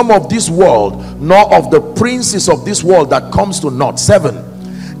wisdom of this world, nor of the princes of this world that comes to naught. 7.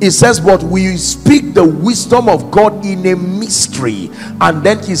 It says, but we speak the wisdom of God in a mystery. And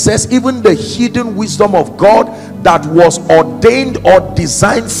then he says, even the hidden wisdom of God that was ordained or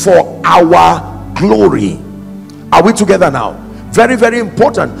designed for our glory. Are we together now? Very, very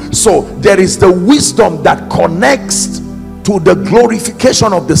important. So there is the wisdom that connects to the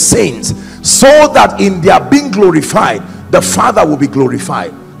glorification of the saints, so that in their being glorified, the Father will be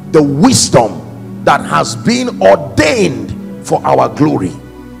glorified. The wisdom that has been ordained for our glory.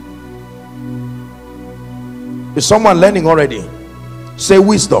 Is someone learning already? Say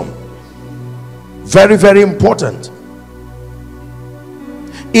wisdom. Very, very important.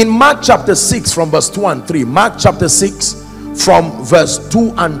 In Mark chapter 6 from verse 2 and 3. Mark chapter 6 from verse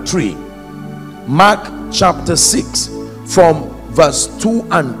 2 and 3. Mark chapter 6 from verse 2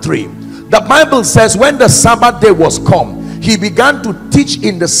 and 3. The Bible says, when the Sabbath day was come, he began to teach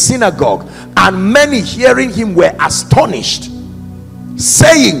in the synagogue, and many hearing him were astonished,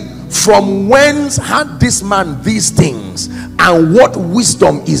 saying, from whence had this man these things, and what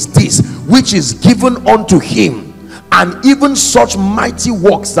wisdom is this which is given unto him, and even such mighty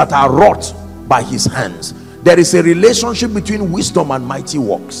works that are wrought by his hands? There is a relationship between wisdom and mighty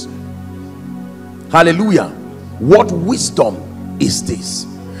works. Hallelujah. What wisdom is this?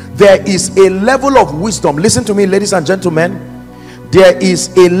 There is a level of wisdom. Listen to me, ladies and gentlemen. There is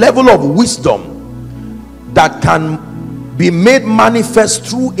a level of wisdom that can be made manifest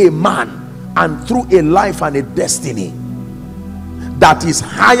through a man and through a life and a destiny that is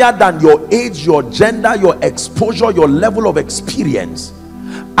higher than your age, your gender, your exposure, your level of experience.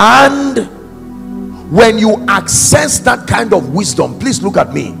 And when you access that kind of wisdom, please look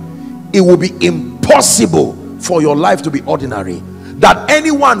at me, it will be impossible for your life to be ordinary. That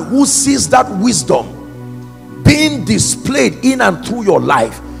anyone who sees that wisdom being displayed in and through your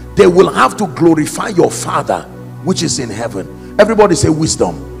life, they will have to glorify your Father which is in heaven. Everybody say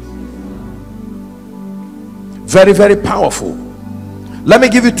wisdom. Very, very powerful. Let me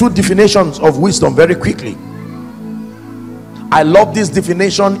give you two definitions of wisdom very quickly. I love this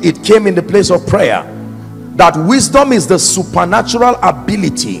definition. It came in the place of prayer. That wisdom is the supernatural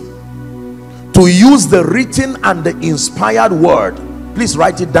ability to use the written and the inspired word. Please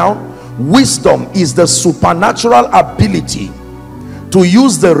write it down. Wisdom is the supernatural ability to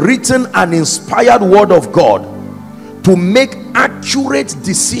use the written and inspired word of God to make accurate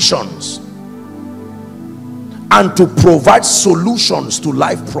decisions and to provide solutions to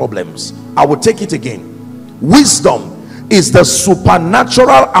life problems. I will take it again. Wisdom is the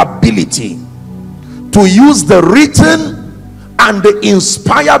supernatural ability to use the written and the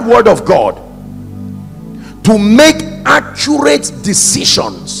inspired word of God to make accurate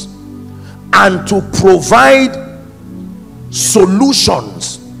decisions and to provide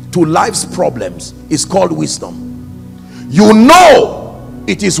solutions to life's problems. Is called wisdom. You know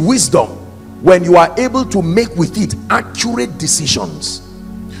it is wisdom when you are able to make with it accurate decisions.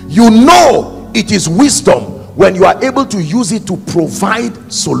 You know it is wisdom when you are able to use it to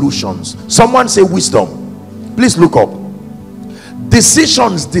provide solutions. Someone say wisdom. Please look up.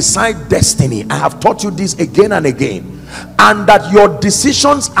 Decisions decide destiny. I have taught you this again and again. And that your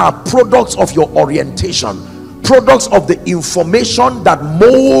decisions are products of your orientation, products of the information that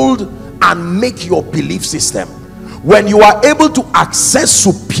mold and make your belief system. When you are able to access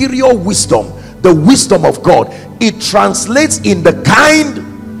superior wisdom, the wisdom of God, it translates in the kind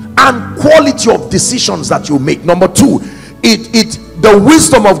and quality of decisions that you make. Number two, the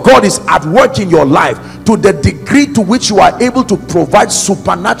wisdom of God is at work in your life to the degree to which you are able to provide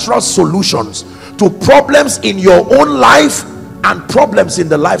supernatural solutions to problems in your own life and problems in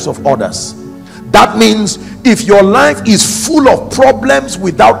the lives of others. That means if your life is full of problems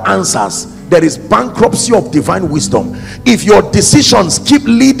without answers, there is bankruptcy of divine wisdom. If your decisions keep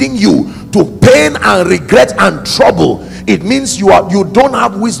leading you to pain and regret and trouble, it means you don't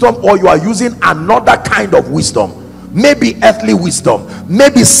have wisdom, or you are using another kind of wisdom. Maybe earthly wisdom,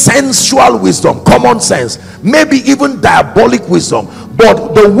 maybe sensual wisdom, common sense, maybe even diabolic wisdom.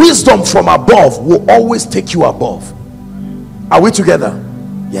 But the wisdom from above will always take you above. Are we together?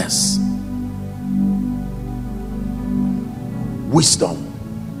 Yes. Wisdom.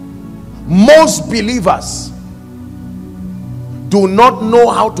 Most believers do not know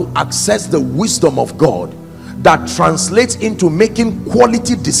how to access the wisdom of God that translates into making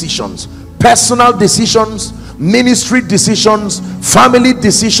quality decisions, personal decisions, ministry decisions, family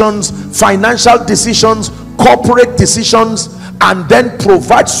decisions, financial decisions, corporate decisions, and then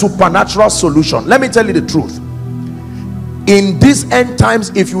provide supernatural solution. Let me tell you the truth. In these end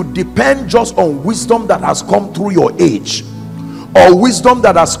times, if you depend just on wisdom that has come through your age, or wisdom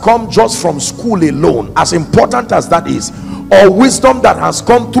that has come just from school alone, as important as that is, or wisdom that has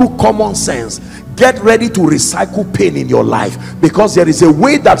come through common sense, get ready to recycle pain in your life, because there is a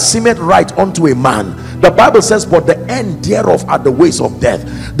way that seemeth right unto a man. The Bible says, but the end thereof are the ways of death.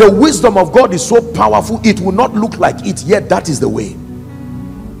 The wisdom of God is so powerful, it will not look like it, yet that is the way.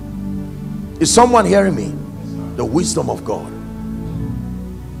 Is someone hearing me? The wisdom of God.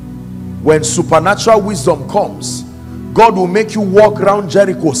 When supernatural wisdom comes, God will make you walk around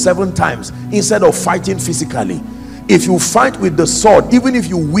Jericho 7 times instead of fighting physically. If you fight with the sword, even if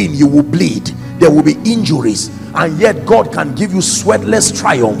you win, you will bleed. There will be injuries, and yet God can give you sweatless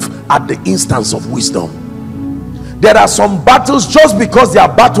triumph at the instance of wisdom. There are some battles, just because they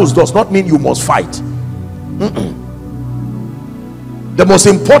are battles does not mean you must fight. The most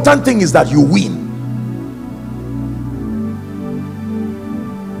important thing is that you win.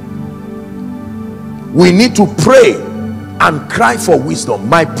 We need to pray and cry for wisdom.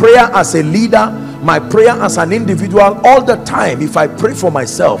 My prayer as a leader, my prayer as an individual, all the time, if I pray for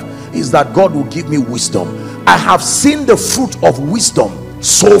myself, is that God will give me wisdom. I have seen the fruit of wisdom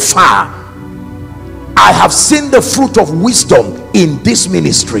so far. I have seen the fruit of wisdom in this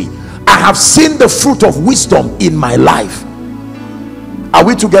ministry. I have seen the fruit of wisdom in my life. Are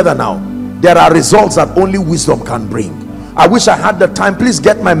we together now? There are results that only wisdom can bring. I wish I had the time. Please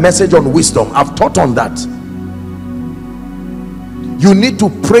get my message on wisdom. I've taught on that. You need to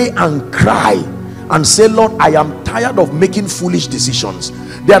pray and cry and say, Lord, I am tired of making foolish decisions.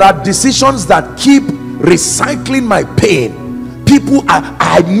 There are decisions that keep recycling my pain. People,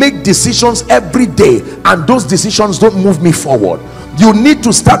 I make decisions every day, and those decisions don't move me forward. You need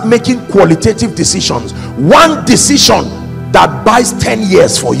to start making qualitative decisions. One decision that buys 10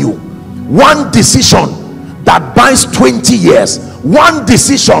 years for you, one decision that buys 20 years, one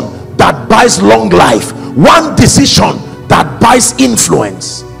decision that buys long life, one decision that buys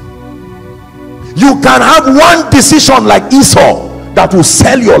influence. You can have one decision like Esau that will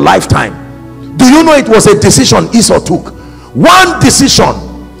sell your lifetime. Do you know it was a decision Esau took? One decision,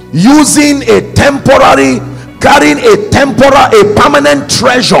 using a temporary, carrying a temporal, a permanent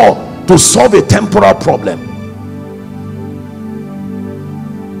treasure to solve a temporal problem.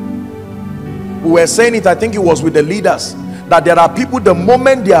 We were saying it, I think it was with the leaders, that there are people, the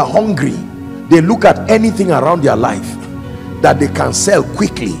moment they are hungry, they look at anything around their life that they can sell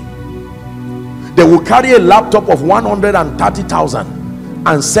quickly. They will carry a laptop of 130,000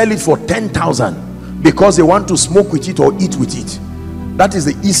 and sell it for 10,000 because they want to smoke with it or eat with it. That is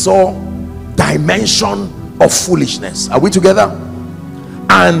the Esau dimension of foolishness. Are we together?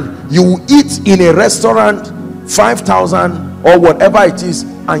 And you eat in a restaurant 5,000 or whatever it is,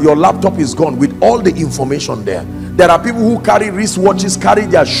 and your laptop is gone with all the information there. There are people who carry wristwatches, carry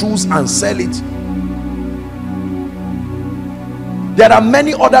their shoes and sell it. There are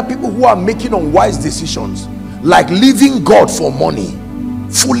many other people who are making unwise decisions, like leaving God for money.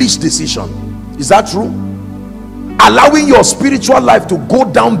 Foolish decision. Is that true? Allowing your spiritual life to go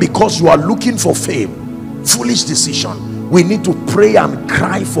down because you are looking for fame. Foolish decision. We need to pray and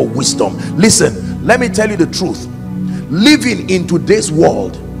cry for wisdom. Listen, let me tell you the truth. Living in today's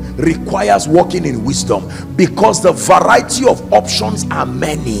world requires walking in wisdom, because the variety of options are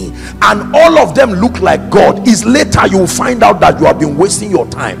many, and all of them look like God. Is later you will find out that you have been wasting your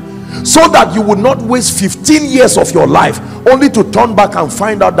time, so that you will not waste 15 years of your life only to turn back and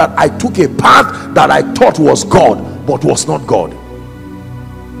find out that I took a path that I thought was God but was not God.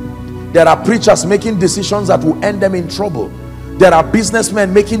 There are preachers making decisions that will end them in trouble. There are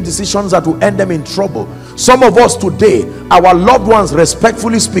businessmen making decisions that will end them in trouble. Some of us today, our loved ones,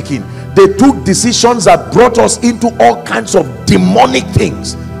 respectfully speaking, they took decisions that brought us into all kinds of demonic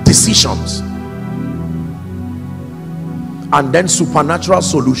things. Decisions. And then supernatural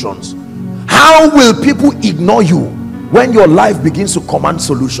solutions. How will people ignore you when your life begins to command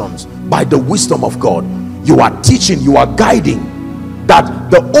solutions? By the wisdom of God. You are teaching, you are guiding.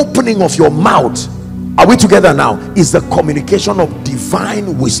 That the opening of your mouth, are we together now, is the communication of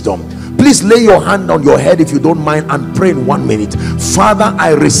divine wisdom. Please lay your hand on your head if you don't mind and pray in 1 minute. Father,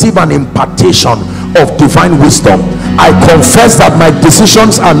 I receive an impartation of divine wisdom. I confess that my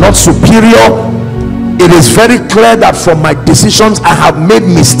decisions are not superior. It is very clear that from my decisions I have made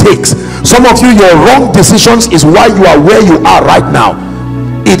mistakes. Some of you, your wrong decisions is why you are where you are right now.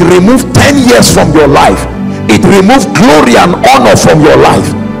 It removed 10 years from your life. It removed glory and honor from your life.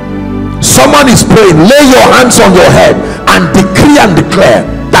 Someone is praying. Lay your hands on your head and decree and declare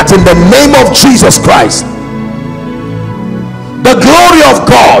that in the name of Jesus Christ, the glory of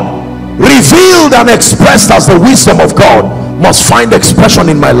God, revealed and expressed as the wisdom of God, must find expression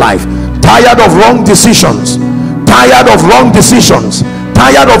in my life. Tired of wrong decisions, tired of wrong decisions,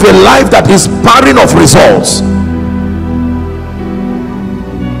 tired of a life that is barren of results.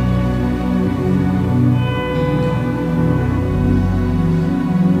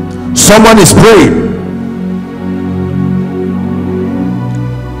 Someone is praying.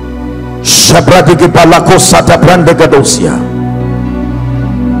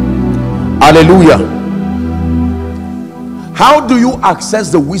 Hallelujah. How do you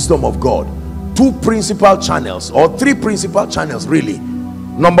access the wisdom of God? Two principal channels, or three principal channels really.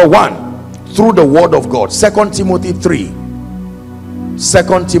 Number one, through the word of God. 2 Timothy 3,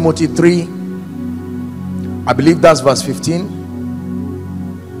 I believe that's verse 15.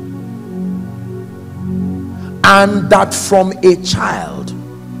 And that from a child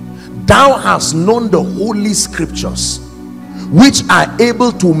thou hast known the holy scriptures, which are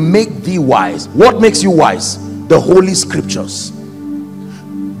able to make thee wise. What makes you wise? The holy scriptures.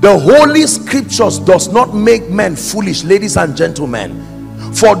 The holy scriptures does not make men foolish, ladies and gentlemen.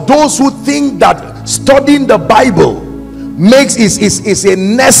 For those who think that studying the Bible is a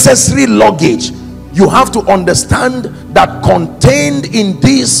necessary luggage, you have to understand that contained in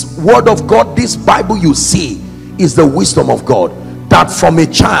this word of God, this Bible you see, is the wisdom of God. That from a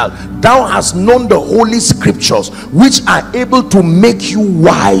child thou hast known the holy scriptures, which are able to make you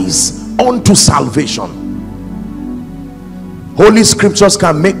wise unto salvation. Holy scriptures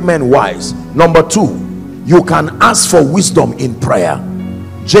can make men wise. Number two, you can ask for wisdom in prayer.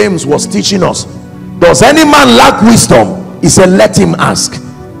 James was teaching us, does any man lack wisdom? He said, let him ask.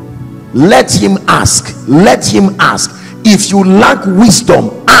 Let him ask. Let him ask. If you lack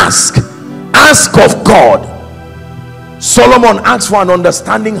wisdom, ask. Ask of God. Solomon asked for an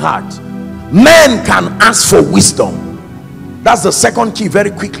understanding heart. Men can ask for wisdom. That's the second key, very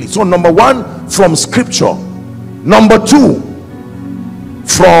quickly. So number one, from scripture. Number two,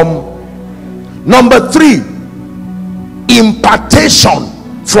 number three, impartation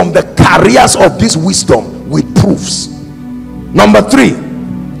from the carriers of this wisdom with proofs. Number three,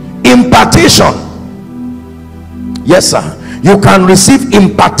 impartation. Yes, sir. You can receive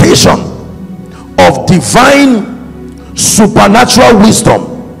impartation of divine supernatural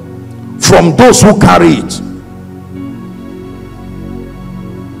wisdom from those who carry it.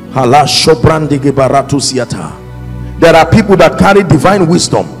 There are people that carry divine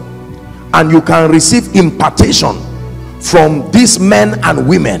wisdom, and you can receive impartation from these men and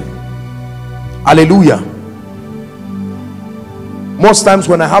women. Hallelujah. Most times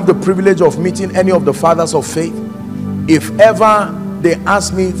when I have the privilege of meeting any of the fathers of faith, if ever they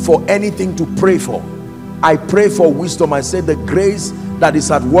ask me for anything to pray for, I pray for wisdom. I say the grace that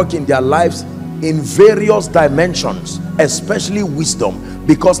is at work in their lives in various dimensions, especially wisdom.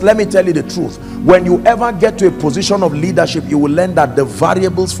 Because let me tell you the truth, when you ever get to a position of leadership, you will learn that the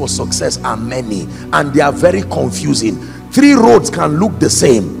variables for success are many, and they are very confusing. Three roads can look the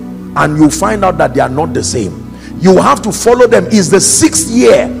same, and you find out that they are not the same. You have to follow them. It's the 6th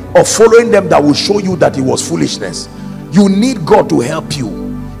year of following them that will show you that it was foolishness. You need God to help you.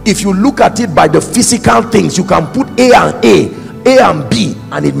 If you look at it by the physical things, you can put A and A and B,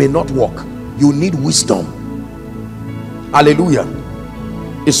 and it may not work. You need wisdom. Hallelujah.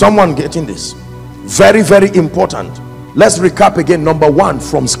 Is someone getting this? Very, very important. Let's recap again. Number one,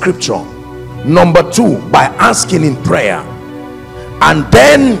 from scripture. Number two, by asking in prayer. And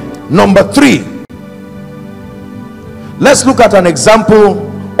then number three, let's look at an example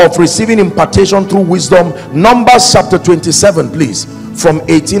of receiving impartation through wisdom. Numbers chapter 27, please, from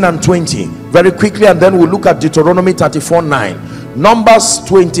 18 and 20, very quickly, and then we'll look at Deuteronomy 34:9. Numbers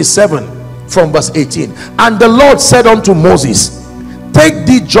 27 from verse 18. And the Lord said unto Moses, take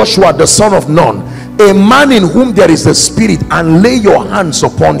thee Joshua the son of Nun, a man in whom there is a spirit, and lay your hands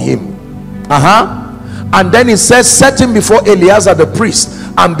upon him. And then it says, set him before Eleazar the priest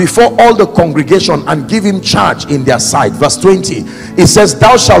and before all the congregation, and give him charge in their sight. Verse 20, it says,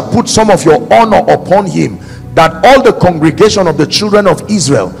 thou shalt put some of your honor upon him, that all the congregation of the children of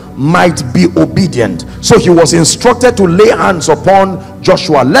Israel might be obedient. So he was instructed to lay hands upon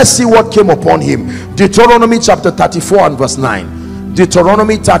Joshua. Let's see what came upon him. Deuteronomy chapter 34 and verse 9.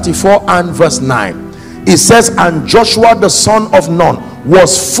 Deuteronomy 34 and verse 9. It says, and Joshua the son of Nun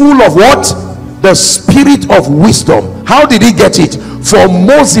was full of what? The spirit of wisdom. How did he get it? For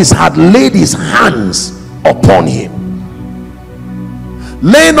Moses had laid his hands upon him.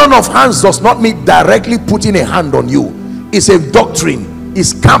 Laying on of hands does not mean directly putting a hand on you. It's a doctrine.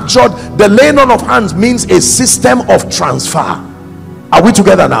 is captured. The laying on of hands means a system of transfer. Are we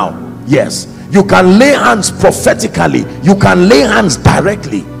together now? Yes. You can lay hands prophetically, you can lay hands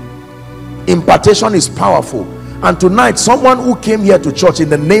directly. Impartation is powerful. And tonight, someone who came here to church, in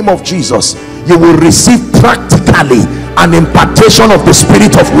the name of Jesus, you will receive practically an impartation of the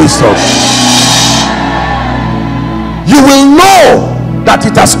spirit of wisdom. You will know that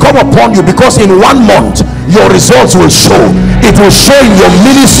it has come upon you, because in 1 month your results will show. It will show in your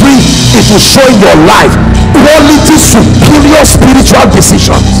ministry, it will show in your life. Quality, superior spiritual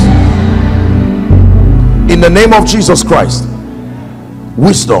decisions. In the name of Jesus Christ.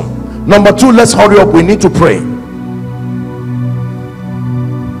 Wisdom. Number 2, let's hurry up. We need to pray.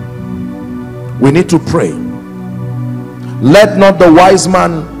 We need to pray. Let not the wise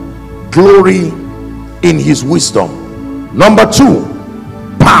man glory in his wisdom. Number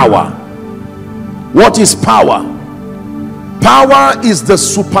 2, power. What is power? Power is the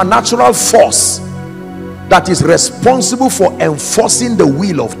supernatural force that is responsible for enforcing the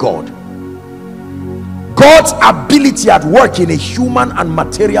will of God. God's ability at work in a human and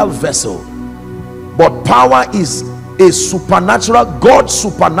material vessel. But power is a supernatural, God's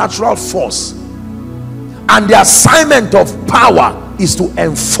supernatural force. And the assignment of power is to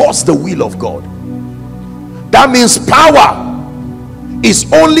enforce the will of God. That means power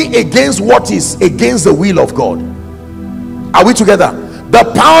is only against what is against the will of God. Are we together? The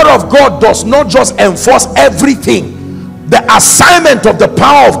power of God does not just enforce everything. The assignment of the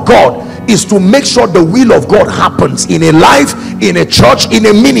power of God is to make sure the will of God happens in a life, in a church, in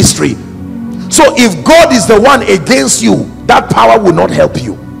a ministry. So if God is the one against you, that power will not help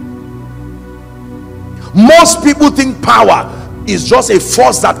you. Most people think power is just a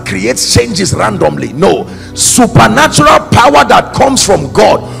force that creates changes randomly. No, supernatural power that comes from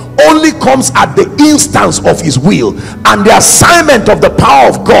God only comes at the instance of his will, and the assignment of the power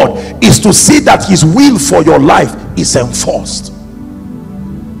of God is to see that his will for your life is enforced.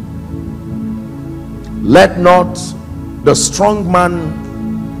 Let not the strong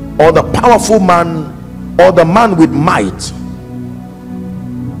man or the powerful man or the man with might.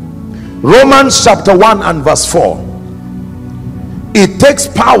 Romans chapter 1 and verse 4. It takes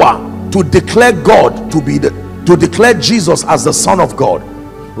power to declare God to be to declare Jesus as the Son of God.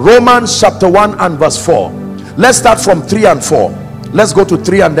 Romans chapter 1 and verse 4. Let's start from 3 and 4. Let's go to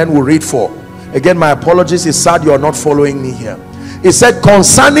 3 and then we'll read 4. Again, my apologies, it's sad you are not following me here. It said,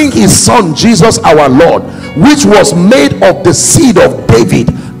 concerning his son Jesus our Lord, which was made of the seed of David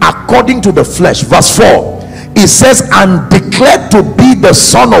according to the flesh. Verse 4, it says, and declared to be the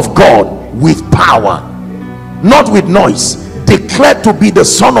Son of God with power, not with noise. Declared to be the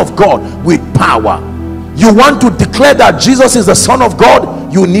Son of God with power. You want to declare that Jesus is the Son of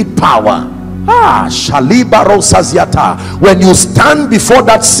God, you need power. When you stand before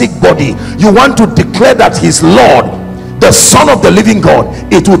that sick body, you want to declare that he's Lord, the Son of the living God.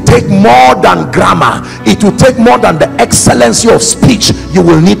 It will take more than grammar, it will take more than the excellency of speech. You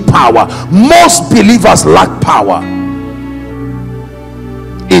will need power. Most believers lack power.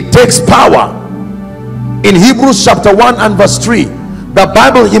 It takes power. In Hebrews chapter 1 and verse 3, the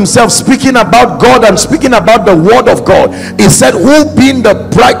Bible himself, speaking about God and speaking about the word of God, he said, who being the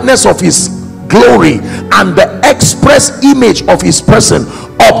brightness of his glory and the express image of his person,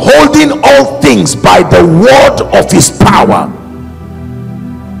 upholding all things by the word of his power.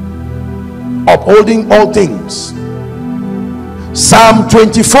 Upholding all things. Psalm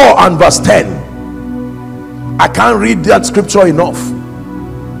 24 and verse 10. I can't read that scripture enough.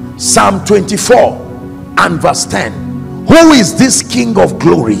 Psalm 24 and verse 10. Who is this King of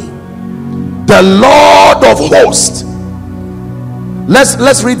glory? The Lord of hosts.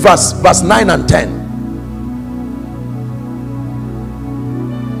 Let's read verse 9 and 10.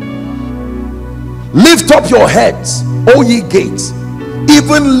 Lift up your heads, O ye gates,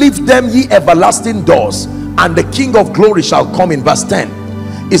 even lift them, ye everlasting doors, and the King of glory shall come. In verse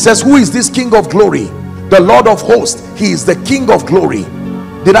 10, it says, who is this King of glory? The Lord of hosts. He is the King of glory.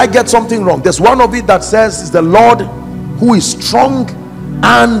 Did I get something wrong? There's one of it that says is the Lord who is strong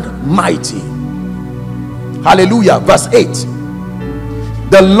and mighty. Hallelujah. Verse 8,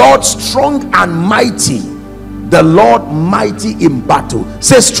 the Lord strong and mighty, the Lord mighty in battle.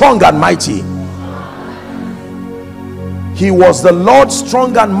 Say strong and mighty. He was the Lord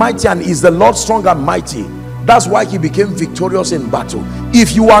strong and mighty, and is the Lord strong and mighty. That's why he became victorious in battle.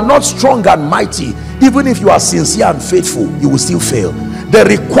 If you are not strong and mighty, even if you are sincere and faithful, you will still fail. The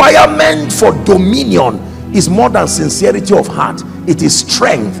requirement for dominion is more than sincerity of heart. It is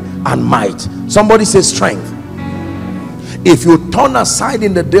strength and might. Somebody say strength. If you turn aside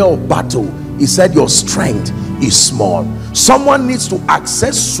in the day of battle, he said your strength is small. Someone needs to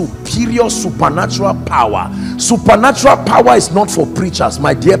access superior supernatural power. Supernatural power is not for preachers,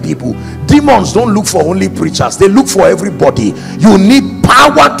 my dear people. Demons don't look for only preachers, they look for everybody. You need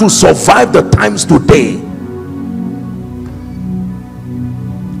power to survive the times today.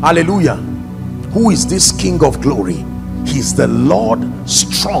 Hallelujah. Who is this King of glory? He's the Lord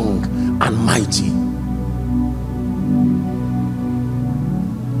strong and mighty.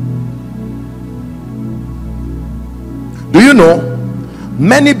 Do you know,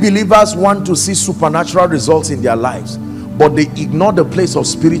 many believers want to see supernatural results in their lives, but they ignore the place of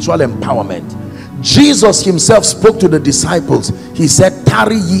spiritual empowerment. Jesus himself spoke to the disciples. He said,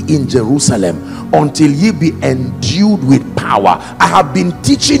 tarry ye in Jerusalem until ye be endued with power. I have been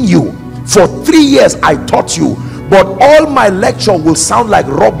teaching you for 3 years. I taught you, but all my lecture will sound like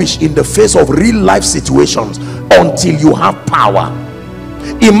rubbish in the face of real life situations until you have power.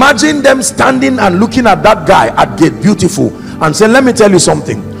 Imagine them standing and looking at that guy at Gate Beautiful and saying, let me tell you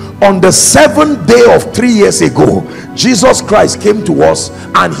something. On the 7th day of 3 years ago, Jesus Christ came to us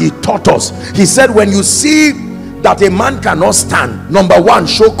and he taught us. He said, when you see that a man cannot stand, number 1,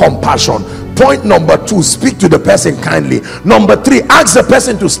 show compassion. Point number 2, speak to the person kindly. Number 3, ask the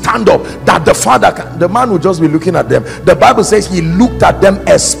person to stand up, that the father can. The man will just be looking at them. The Bible says he looked at them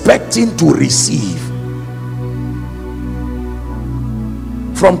expecting to receive.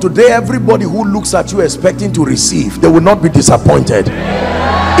 From today, everybody who looks at you expecting to receive, they will not be disappointed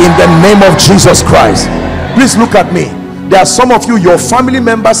in the name of Jesus Christ. Please look at me. There are some of you, your family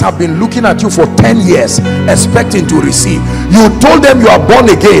members have been looking at you for 10 years expecting to receive. You told them you are born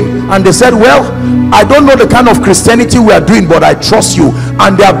again and they said, well, I don't know the kind of Christianity we are doing, but I trust you.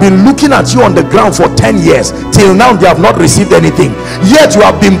 And they have been looking at you on the ground for 10 years. Till now they have not received anything. Yet you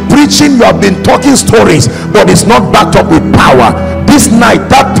have been preaching, you have been talking stories, but it's not backed up with power. This night,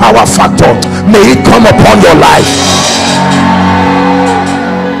 that power factor, may it come upon your life.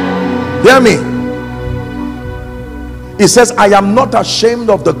 Hear me. It says, I am not ashamed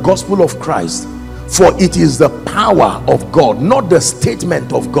of the gospel of Christ, for it is the power of God, not the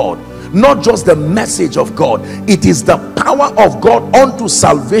statement of God, not just the message of God. It is the power of God unto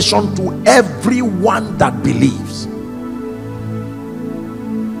salvation to everyone that believes.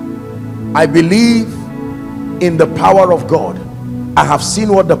 I believe in the power of God. I have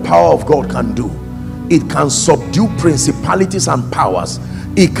seen what the power of God can do. It can subdue principalities and powers.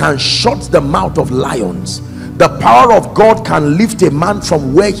 It can shut the mouth of lions. The power of God can lift a man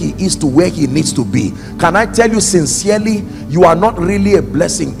from where he is to where he needs to be. Can I tell you sincerely, you are not really a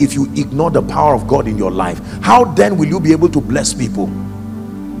blessing if you ignore the power of God in your life. How then will you be able to bless people?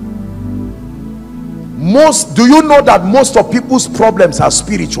 Do you know that most of people's problems are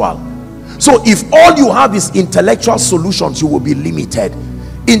spiritual? So if all you have is intellectual solutions, you will be limited.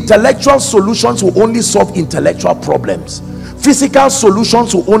 Intellectual solutions will only solve intellectual problems. Physical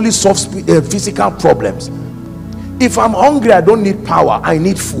solutions will only solve physical problems. If I'm hungry, I don't need power, I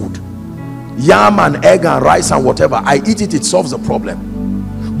need food. Yam and egg and rice and whatever, I eat it, it solves the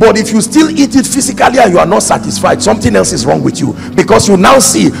problem. But if you still eat it physically and you are not satisfied, something else is wrong with you, because you now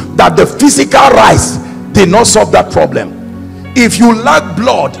see that the physical rice did not solve that problem. If you lack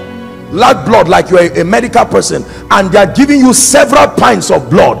blood like you are a medical person and they are giving you several pints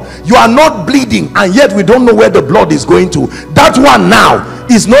of blood, you are not bleeding, and yet we don't know where the blood is going to. That one now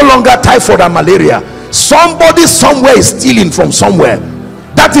is no longer typhoid and malaria. Somebody somewhere is stealing from somewhere.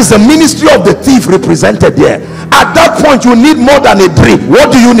 That is the ministry of the thief represented there. At that point, you need more than a drip.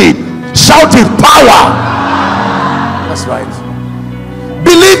 What do you need? Shout it, power. That's right.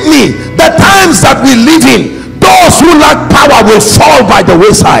 Believe me, the times that we live in, those who lack power will fall by the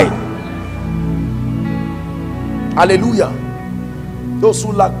wayside. Hallelujah. Those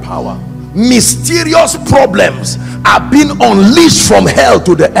who lack power, mysterious problems are being unleashed from hell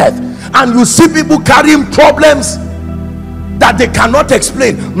to the earth. And you see people carrying problems that they cannot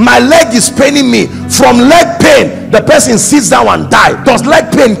explain. My leg is paining me. From leg pain, the person sits down and dies. Does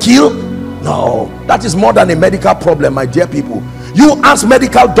leg pain kill? No. That is more than a medical problem, my dear people. You ask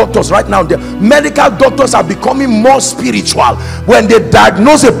medical doctors right now, the medical doctors are becoming more spiritual. When they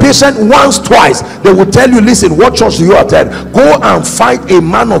diagnose a patient once, twice, they will tell you, listen, what church do you attend? Go and find a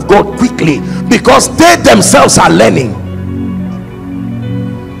man of God quickly, because they themselves are learning.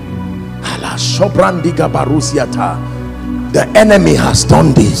 The enemy has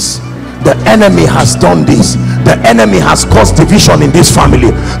done this. The enemy has done this. The enemy has caused division in this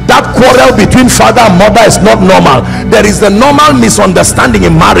family. That quarrel between father and mother is not normal. There is the normal misunderstanding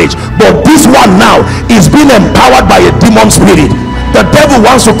in marriage, but this one now is being empowered by a demon spirit. The devil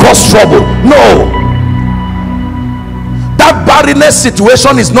wants to cause trouble. No. That barrenness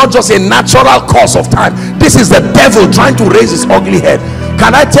situation is not just a natural cause of time. This is the devil trying to raise his ugly head.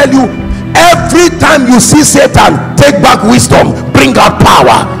 Can I tell you, every time you see Satan take back wisdom, bring out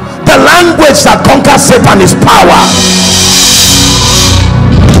power. The language that conquers Satan is power.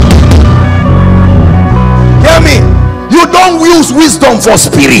 Hear me. You don't use wisdom for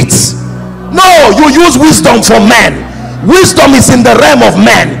spirits. No, you use wisdom for men. Wisdom is in the realm of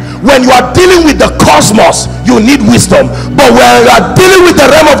men. When you are dealing with the cosmos, you need wisdom. But when you are dealing with the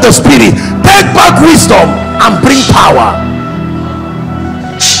realm of the spirit, take back wisdom and bring power.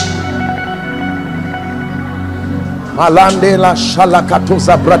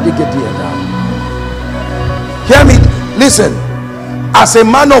 Hear me. Listen. As a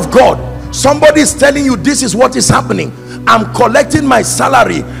man of God, somebody is telling you this is what is happening. I'm collecting my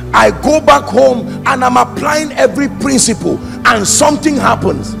salary. I go back home and I'm applying every principle, and something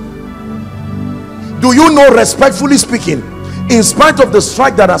happens. Do you know, respectfully speaking, in spite of the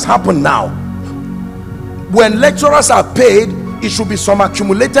strike that has happened now, when lecturers are paid, it should be some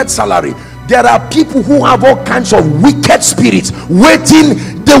accumulated salary. There are people who have all kinds of wicked spirits waiting.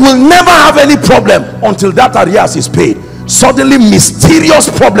 They will never have any problem until that arrears is paid. Suddenly mysterious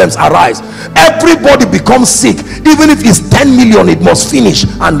problems arise. Everybody becomes sick. Even if it's 10 million, it must finish,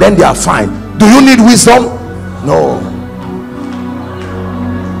 and then they are fine. Do you need wisdom? No.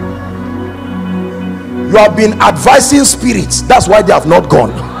 You have been advising spirits. That's why they have not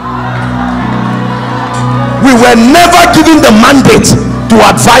gone. We were never given the mandate to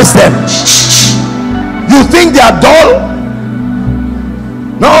advise them. You think they are dull?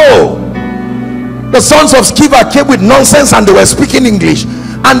 No. The sons of Sceva came with nonsense and they were speaking English,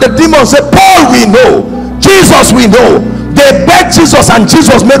 and the demons said, Paul we know, Jesus we know. They begged Jesus and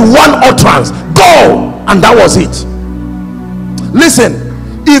Jesus made one utterance, go, and that was it. Listen,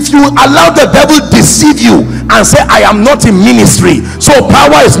 if you allow the devil deceive you and say, I am not in ministry, so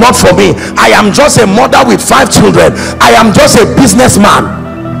power is not for me, I am just a mother with 5 children, I am just a businessman,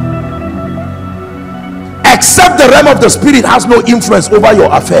 except the realm of the spirit has no influence over your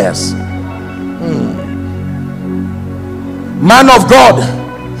affairs. Man of God,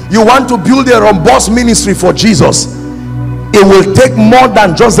 you want to build a robust ministry for Jesus, it will take more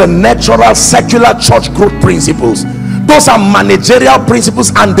than just the natural secular church growth principles. Those are managerial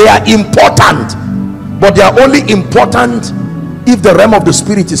principles and they are important, but they are only important if the realm of the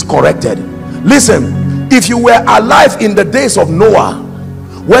spirit is corrected. Listen, if you were alive in the days of Noah,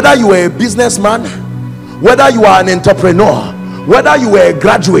 whether you were a businessman, whether you are an entrepreneur, whether you were a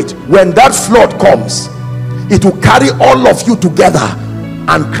graduate, when that flood comes, it will carry all of you together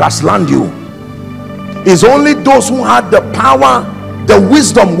and crash land you. It's only those who had the power, the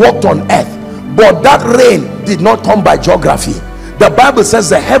wisdom walked on earth. But that rain did not come by geography. The Bible says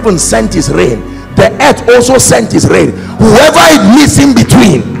the heaven sent his rain, the earth also sent his rain. Whoever it meets in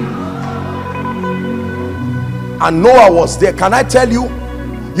between, and Noah was there. Can I tell you,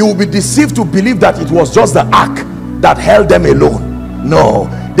 you will be deceived to believe that it was just the ark that held them alone. No,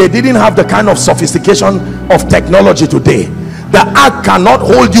 they didn't have the kind of sophistication of technology today. The ark cannot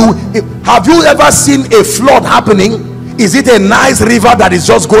hold you. Have you ever seen a flood happening? Is it a nice river that is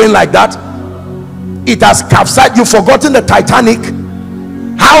just going like that? It has capsized. You've forgotten the Titanic.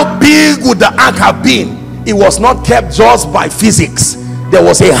 How big would the ark have been? It was not kept just by physics. There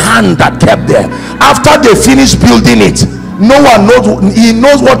was a hand that kept there. After they finished building it, no one knows, he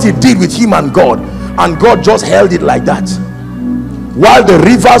knows what he did with him and God just held it like that while the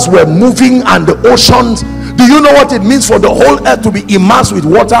rivers were moving and the oceans. Do you know what it means for the whole earth to be immersed with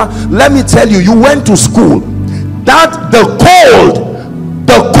water? Let me tell you, you went to school, that the cold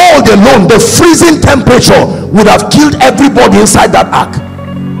alone, the freezing temperature would have killed everybody inside that ark.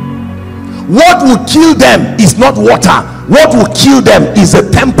 What will kill them is not water. What will kill them is the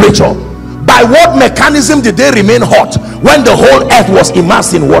temperature. By what mechanism did they remain hot when the whole earth was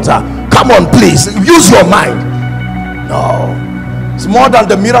immersed in water? Come on, please use your mind. No, it's more than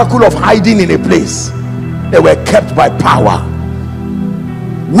the miracle of hiding in a place. They were kept by power.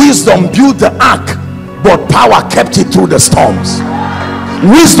 Wisdom built the ark, but power kept it through the storms.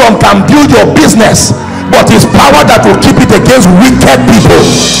 Wisdom can build your business, but it's power that will keep it against wicked people.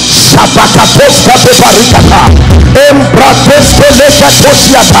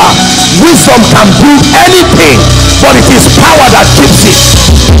 Wisdom can build anything, but it is power that keeps it.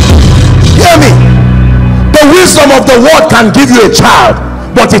 Hear me. The wisdom of the world can give you a child,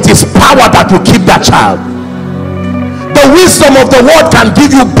 but it is power that will keep that child. The wisdom of the world can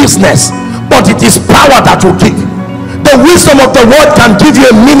give you business, but it is power that will keep. The wisdom of the world can give you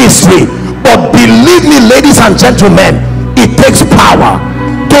a ministry, but believe me, ladies and gentlemen, it takes power.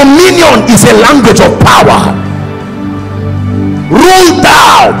 Dominion is a language of power. Rule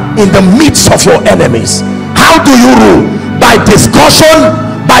thou in the midst of your enemies. How do you rule? By discussion?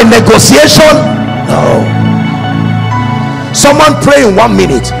 By negotiation? No. Someone pray in 1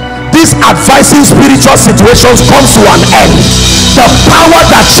 minute. This advising spiritual situations comes to an end. The power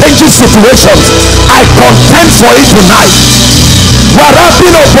that changes situations, I contend for it tonight.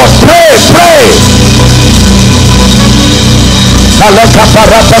 Warabino, but pray, pray.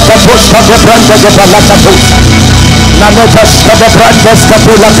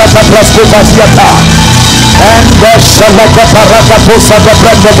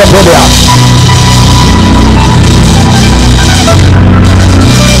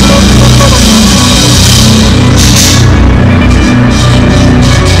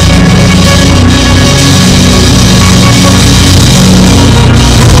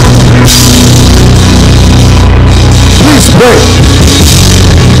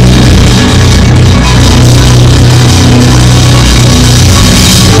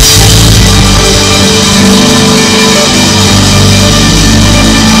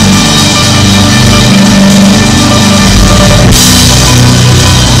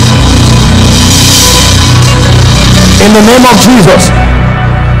 In the name of Jesus.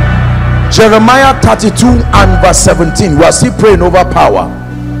 Jeremiah 32 and verse 17. We are still praying over power.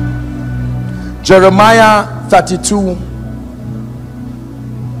 Jeremiah 32.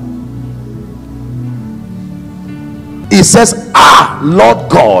 It says, ah, Lord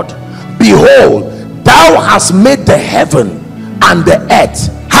God, behold, thou hast made the heaven and the earth.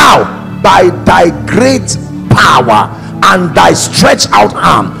 How? By thy great power and thy stretched out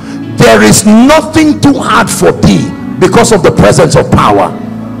arm. There is nothing too hard for thee because of the presence of power.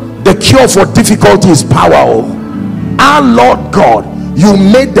 The cure for difficulty is power. Oh, our Lord God, you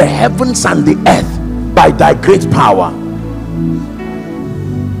made the heavens and the earth by thy great power.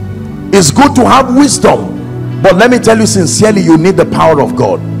 It's good to have wisdom, but let me tell you sincerely, you need the power of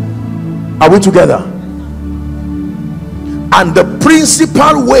God. Are we together? And the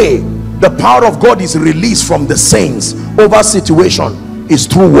principal way the power of God is released from the saints over situation is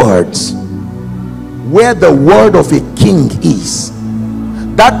through words. Where the word of a king is,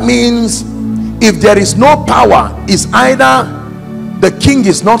 that means if there is no power, is either the king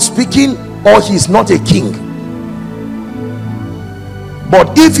is not speaking or he's not a king.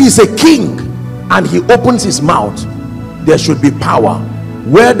 But if he's a king and he opens his mouth, there should be power.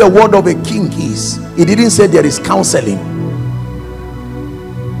 Where the word of a king is, it didn't say there is counseling.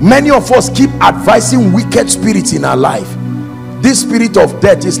 Many of us keep advising wicked spirits in our life. This spirit of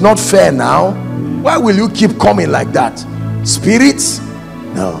death is not fair now. Why will you keep coming like that? Spirits?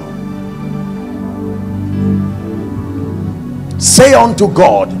 No. Say unto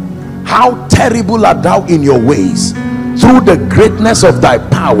God, how terrible art thou in your ways. Through the greatness of thy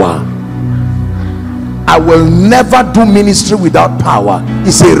power, I will never do ministry without power.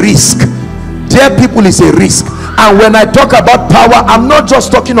 It's a risk. Dear people, it's a risk. And when I talk about power, I'm not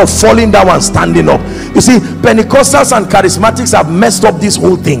just talking of falling down and standing up. You see, Pentecostals and charismatics have messed up this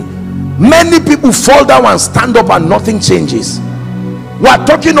whole thing. Many people fall down and stand up and nothing changes. We're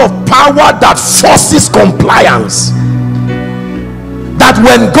talking of power that forces compliance. That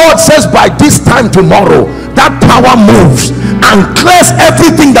when God says by this time tomorrow, that power moves and clears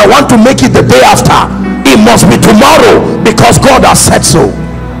everything that want to make it the day after. It must be tomorrow because God has said so.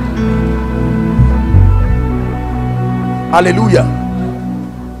 Hallelujah.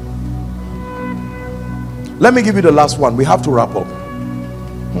 Let me give you the last one. We have to wrap up.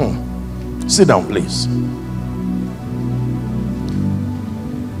 Sit down, please.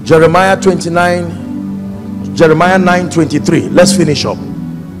 Jeremiah 9:23. Let's finish up.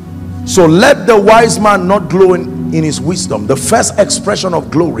 So let the wise man not glow in his wisdom. The first expression of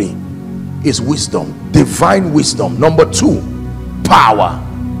glory is wisdom, divine wisdom. Number 2, power,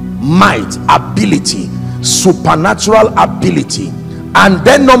 might, ability, supernatural ability. And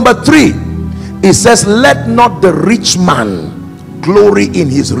then number 3, it says, let not the rich man glory in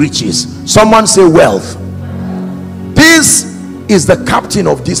his riches. Someone say wealth. This is the captain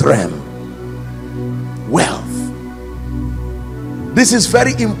of this realm. Wealth. This is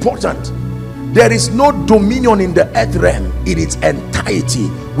very important. There is no dominion in the earth realm in its entirety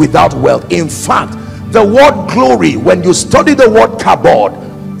without wealth. In fact, the word glory, when you study the word kabod,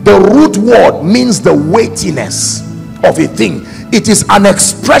 the root word means the weightiness of a thing. It is an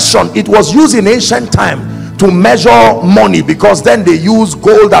expression. It was used in ancient time to measure money, because then they use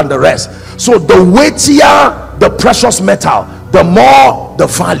gold and the rest. So the weightier the precious metal, the more the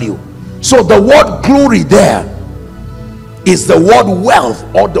value. So the word glory there is the word wealth,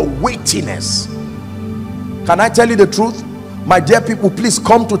 or the weightiness. Can I tell you the truth, my dear people? Please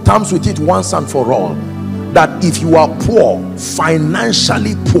come to terms with it once and for all. that if you are poor,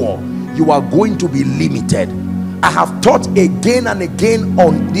 financially poor, you are going to be limited. I have taught again and again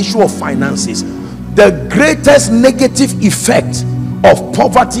on the issue of finances. The greatest negative effect of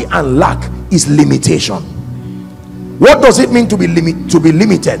poverty and lack is limitation. What does it mean to be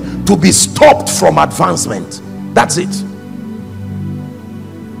limited? To be stopped from advancement. That's it.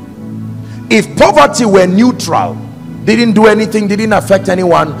 If poverty were neutral, didn't do anything, didn't affect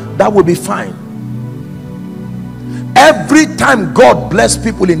anyone, that would be fine. Every time God blessed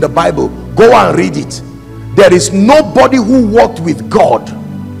people in the Bible, go and read it. There is nobody who walked with God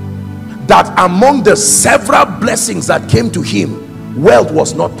that among the several blessings that came to him, wealth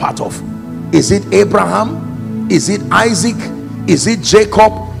was not part of. Is it Abraham? Is it Isaac? Is it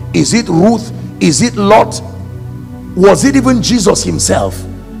Jacob? Is it Ruth? Is it Lot? Was it even Jesus himself?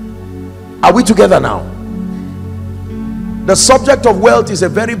 Are we together now? The subject of wealth is a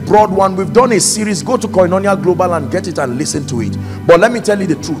very broad one. We've done a series. Go to Koinonia Global and get it and listen to it. But let me tell you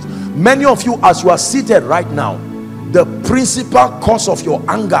the truth. Many of you, as you are seated right now, the principal cause of your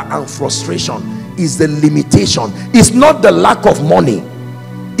anger and frustration is the limitation. It's not the lack of money,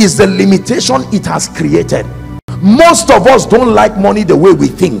 it's the limitation it has created. Most of us don't like money the way we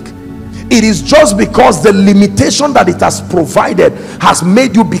think. It is just because the limitation that it has provided has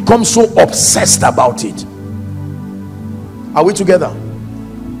made you become so obsessed about it. Are we together?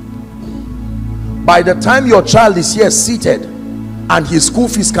 By the time your child is here seated and his school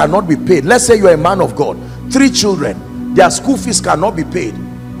fees cannot be paid, let's say you're a man of God, 3 children, their school fees cannot be paid,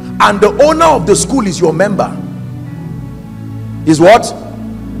 and the owner of the school is your member. Is what?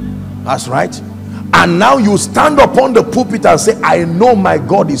 That's right. And now you stand upon the pulpit and say, I know my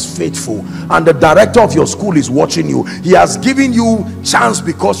God is faithful, and the director of your school is watching you. He has given you chance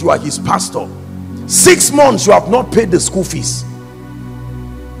because you are his pastor. 6 months you have not paid the school fees.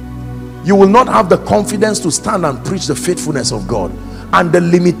 You will not have the confidence to stand and preach the faithfulness of God. And the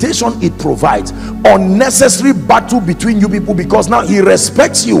limitation it provides, unnecessary battle between you people, because now he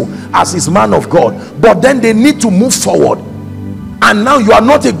respects you as his man of God, but then they need to move forward, and now you are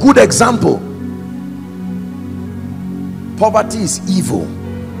not a good example. Poverty is evil.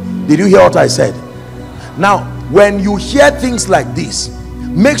 Did you hear what I said? Now when you hear things like this,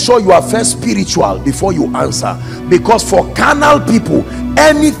 make sure you are first spiritual before you answer, because for carnal people,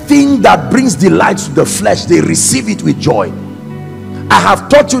 anything that brings delight to the flesh, they receive it with joy. I have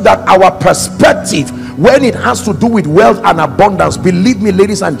taught you that our perspective when it has to do with wealth and abundance, believe me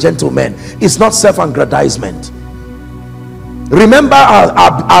ladies and gentlemen, it's not self-aggrandizement. Remember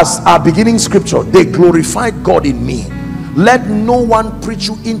our beginning scripture, they glorified God in me. Let no one preach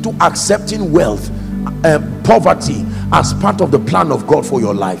you into accepting wealth, poverty as part of the plan of God for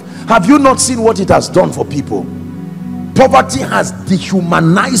your life. Have you not seen what it has done for people? Poverty has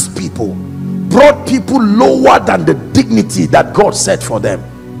dehumanized people, brought people lower than the dignity that God set for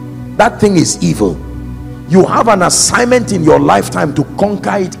them. That thing is evil. You have an assignment in your lifetime to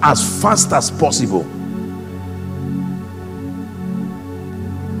conquer it as fast as possible.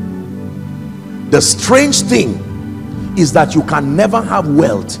 The strange thing is that you can never have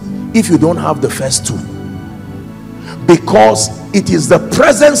wealth if you don't have the first 2, because it is the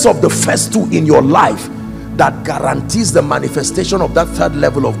presence of the first 2 in your life that guarantees the manifestation of that 3rd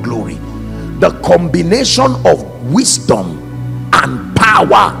level of glory. The combination of wisdom and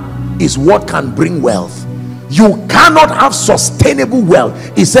power is what can bring wealth. You cannot have sustainable wealth.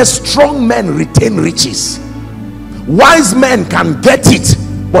 It says strong men retain riches. Wise men can get it,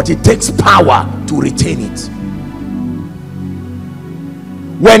 but it takes power to retain it.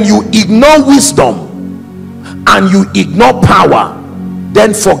 When you ignore wisdom and you ignore power,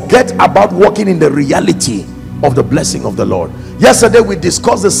 then forget about walking in the reality of the blessing of the Lord. Yesterday we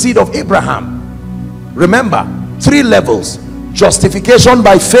discussed the seed of Abraham. Remember, 3 levels: justification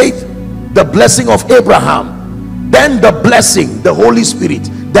by faith, the blessing of Abraham, then the blessing, the Holy Spirit,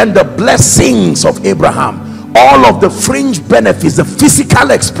 then the blessings of Abraham, all of the fringe benefits, the physical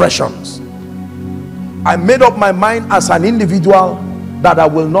expressions. I made up my mind as an individual that I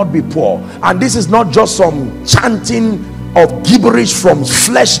will not be poor, and this is not just some chanting of gibberish from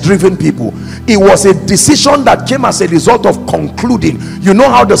flesh-driven people. It was a decision that came as a result of concluding. You know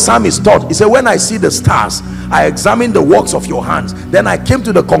how the psalmist taught? He said, when I see the stars, I examine the works of your hands, then I came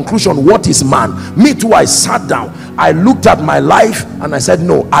to the conclusion, what is man? Me too, I sat down, I looked at my life, and I said,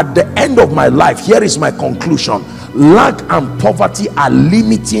 no, at the end of my life, here is my conclusion: lack and poverty are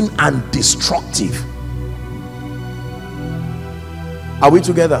limiting and destructive. Are we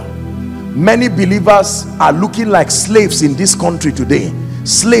together? Many believers are looking like slaves in this country today,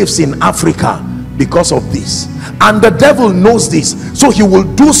 slaves in Africa, because of this. And the devil knows this, so he will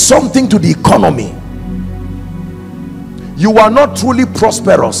do something to the economy You are not truly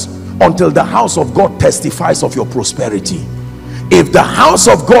prosperous until the house of God testifies of your prosperity. If the house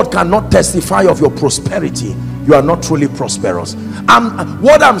of God cannot testify of your prosperity, you are not truly prosperous.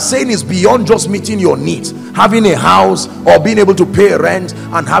 What I'm saying is beyond just meeting your needs. Having a house or being able to pay rent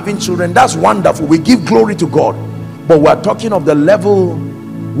and having children, that's wonderful. We give glory to God. But we're talking of the level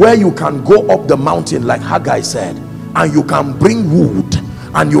where you can go up the mountain, like Haggai said, and you can bring wood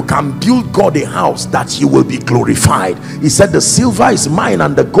and you can build God a house that he will be glorified. He said, the silver is mine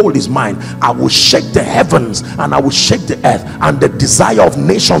and the gold is mine. I will shake the heavens and I will shake the earth, and the desire of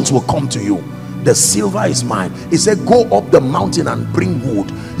nations will come to you. The silver is mine. He said, go up the mountain and bring wood.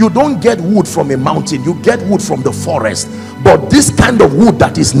 You don't get wood from a mountain, you get wood from the forest. But this kind of wood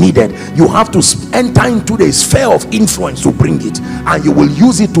that is needed, you have to enter into the sphere of influence to bring it, and you will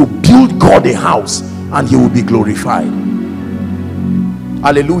use it to build God a house, and he will be glorified.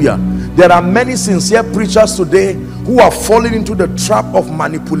 Hallelujah. There are many sincere preachers today who are falling into the trap of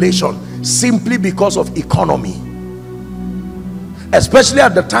manipulation simply because of economy. Especially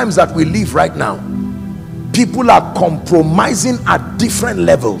at the times that we live right now, people are compromising at different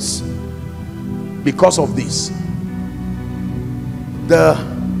levels because of this. The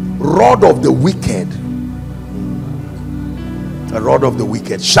rod of the wicked, the rod of the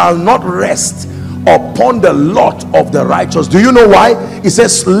wicked shall not rest upon the lot of the righteous. Do you know why? It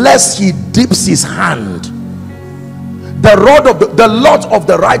says, lest he dips his hand. The rod of the lot of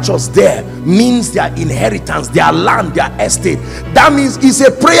the righteous there means their inheritance, their land, their estate. That means it's a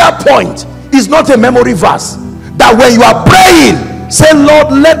prayer point. It's not a memory verse. That when you are praying, say,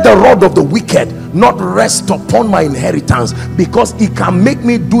 Lord, let the rod of the wicked not rest upon my inheritance, because it can make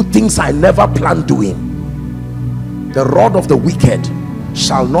me do things I never planned doing. The rod of the wicked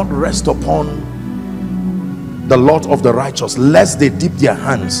shall not rest upon the lot of the righteous, lest they dip their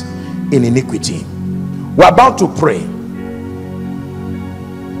hands in iniquity. We're about to pray.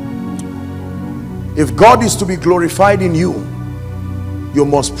 If God is to be glorified in you, you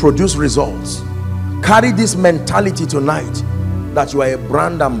must produce results. Carry this mentality tonight, that you are a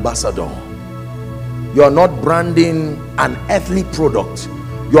brand ambassador. You are not branding an earthly product.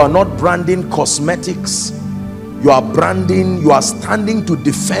 You are not branding cosmetics. You are branding, you are standing to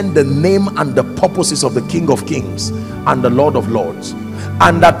defend the name and the purposes of the King of Kings and the Lord of Lords.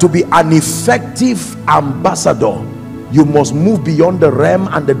 And that to be an effective ambassador, you must move beyond the realm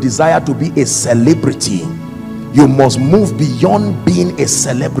and the desire to be a celebrity. You must move beyond being a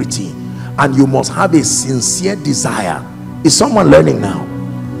celebrity, and you must have a sincere desire. Is someone learning now?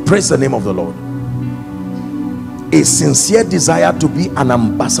 Praise the name of the Lord. A sincere desire to be an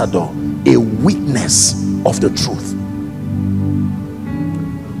ambassador, a witness of the truth.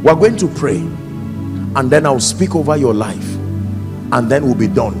 We're going to pray, and then I'll speak over your life, and then we'll be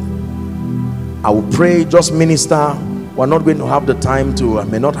done. I will pray, just minister. We're not going to have the time to, I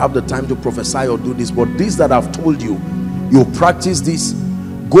may not have the time to prophesy or do this, but this that I've told you, you practice this.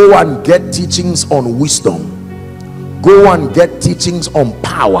 Go and get teachings on wisdom. Go and get teachings on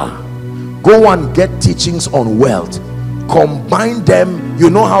power. Go and get teachings on wealth. Combine them. You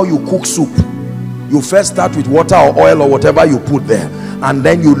know how you cook soup. You first start with water or oil or whatever you put there, and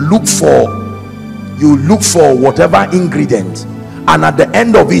then you look for whatever ingredient, and at the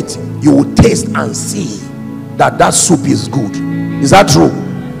end of it you will taste and see that soup is good. Is that true?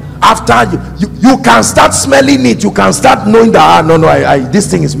 After you can start smelling it, you can start knowing that this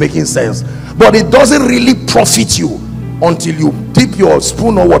thing is making sense, but it doesn't really profit you until you dip your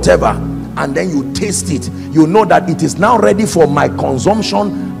spoon or whatever, and then you taste it. You know that it is now ready for my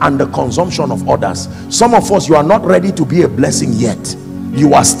consumption and the consumption of others. Some of us, you are not ready to be a blessing yet.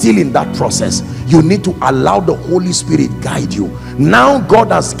 You are still in that process. You need to allow the Holy Spirit guide you. Now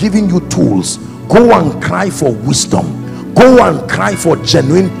God has given you tools. Go and cry for wisdom. Go and cry for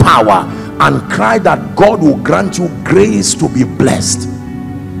genuine power, and cry that God will grant you grace to be blessed.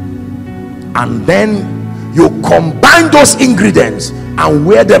 And then you combine those ingredients and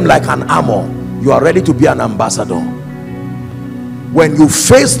wear them like an armor. You are ready to be an ambassador. When you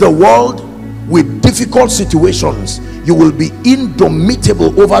face the world with difficult situations, you will be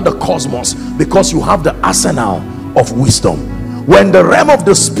indomitable over the cosmos, because you have the arsenal of wisdom. When the realm of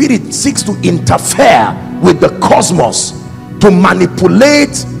the spirit seeks to interfere with the cosmos to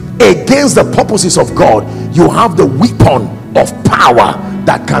manipulate against the purposes of God, you have the weapon of power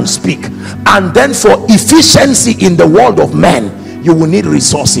that can speak. And then for efficiency in the world of men, you will need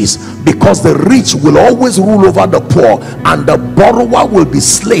resources, because the rich will always rule over the poor, and the borrower will be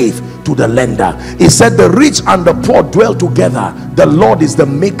slave to the lender. He said the rich and the poor dwell together. The Lord is the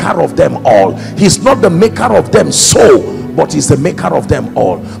maker of them all. He's not the maker of them so, but he's the maker of them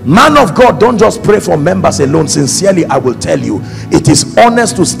all. Man of God, don't just pray for members alone. Sincerely, I will tell you, it is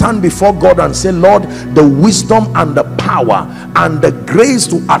honest to stand before God and say, Lord, the wisdom and the power and the grace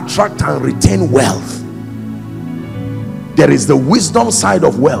to attract and retain wealth. There is the wisdom side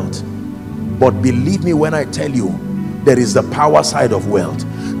of wealth, but believe me when I tell you, there is the power side of wealth.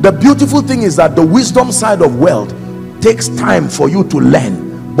 The beautiful thing is that the wisdom side of wealth takes time for you to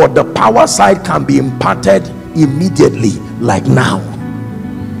learn, but the power side can be imparted immediately, like now.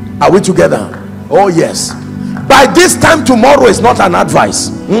 Are we together? Oh yes. By this time tomorrow is not an advice.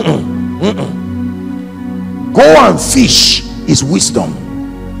 Go and fish is wisdom.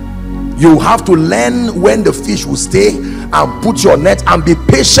 You have to learn when the fish will stay and put your net and be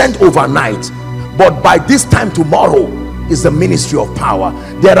patient overnight. But by this time tomorrow is the ministry of power.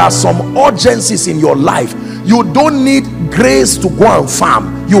 There are some urgencies in your life. You don't need grace to go and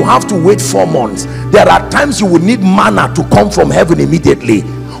farm. You have to wait 4 months. There are times you will need manna to come from heaven immediately.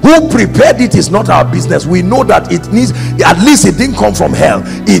 Who prepared it is not our business. We know that it needs, at least it didn't come from hell,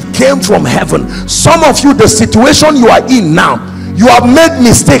 it came from heaven. Some of you, the situation you are in now, you have made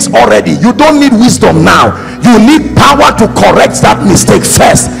mistakes already. You don't need wisdom now. You need power to correct that mistake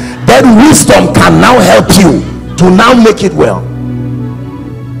first. Then wisdom can now help you to now make it well.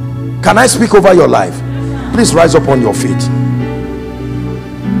 Can I speak over your life? Please rise up on your feet.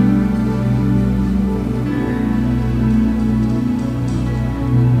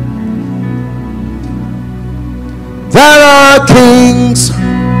 There are kings,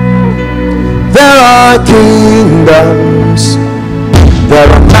 there are kingdoms, there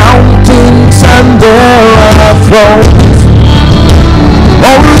are mountains and there are thrones.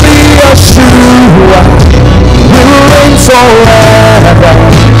 Only Yeshua will reign forever.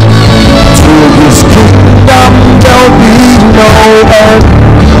 To his kingdom there'll be no end.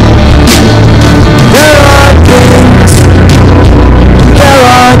 There are kings, there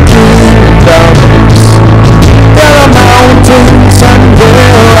are kingdoms, there are mountains and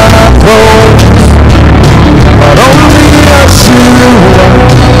there are thrones, but only Yeshua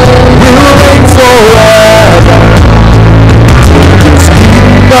will reign forever. To his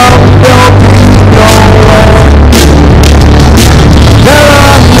kingdom there'll be no end. There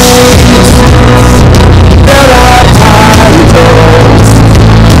are names, there are titles,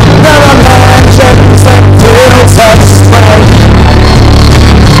 there are legends and tales of strength,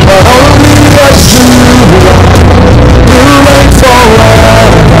 but only Yeshua will reign forever.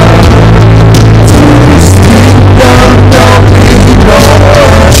 To his kingdom there'll be no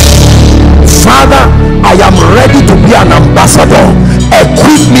end. Father, I am ready to be an ambassador.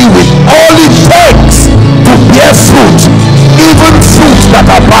 Equip me with all it takes to bear fruit, even fruit that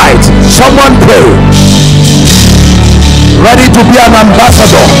abides. Someone pray. Ready to be an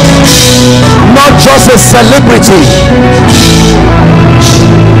ambassador, not just a celebrity.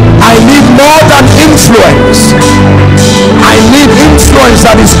 I need more than influence. I need influence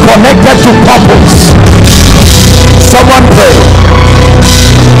that is connected to purpose. Someone pray.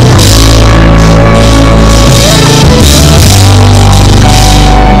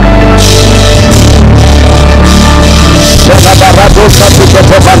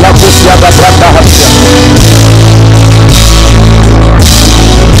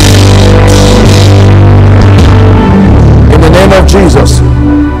 In the name of Jesus.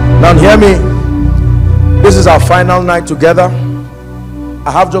 Now hear me. This is our final night together.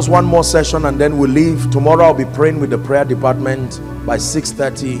 I have just one more session and then we'll leave. Tomorrow I'll be praying with the prayer department by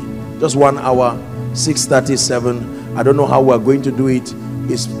 6:30. Just 1 hour, 6:37. I don't know how we're going to do it.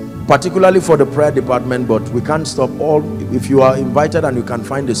 It's particularly for the prayer department, but we can't stop all. If you are invited and you can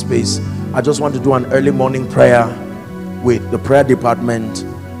find a space, I just want to do an early morning prayer with the prayer department,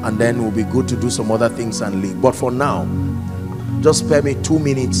 and then we'll be good to do some other things and leave. But for now, just spare me 2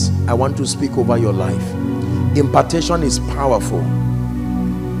 minutes. I want to speak over your life. Impartation is powerful.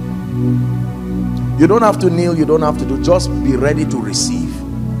 You don't have to kneel, you don't have to do, just be ready to receive.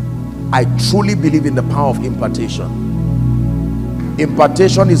 I truly believe in the power of impartation.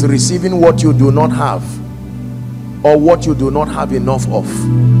 Impartation is receiving what you do not have, or what you do not have enough of.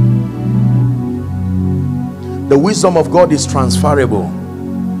 The wisdom of God is transferable.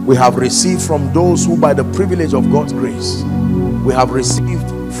 We have received from those who, by the privilege of God's grace, we have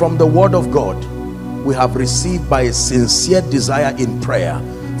received from the word of God. We have received by a sincere desire in prayer.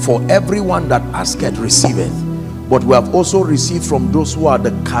 For everyone that asketh receiveth. But we have also received from those who are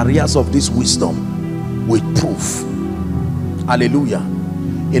the carriers of this wisdom with proof. Hallelujah.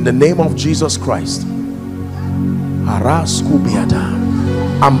 In the name of Jesus Christ, and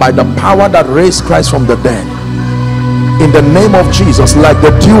by the power that raised Christ from the dead, in the name of Jesus, like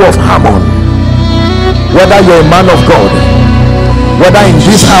the dew of Hammon, Whether you're a man of God, whether in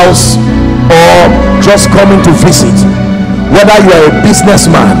this house or just coming to visit, whether you are a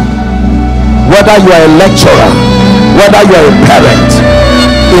businessman, whether you are a lecturer, whether you are a parent,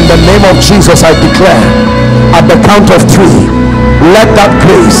 in the name of Jesus I declare, at the count of 3, let that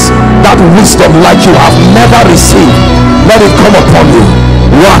grace, that wisdom like you have never received, let it come upon you.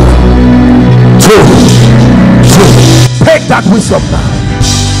 1, 2, 3. Take that wisdom now.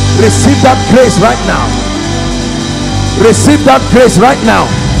 Receive that grace right now. Receive that grace right now.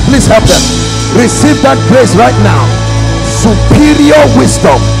 Please help them. Receive that grace right now. Superior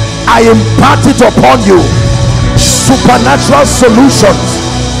wisdom, I impart it upon you. Supernatural solutions,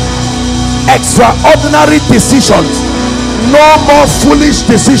 extraordinary decisions, no more foolish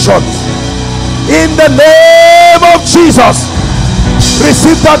decisions. In the name of Jesus,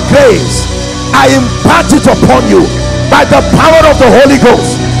 receive that grace. I impart it upon you by the power of the Holy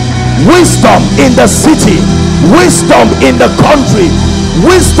Ghost. Wisdom in the city, wisdom in the country,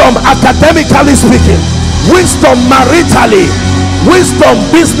 wisdom academically speaking, wisdom maritally, wisdom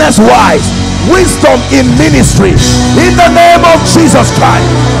business wise, wisdom in ministry, in the name of Jesus Christ.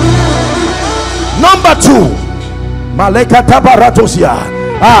 Number 2,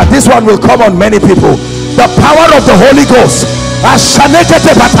 this one will come on many people. The power of the Holy Ghost.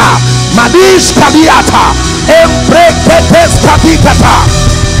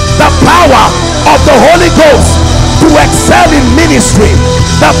 The power of the Holy Ghost to excel in ministry.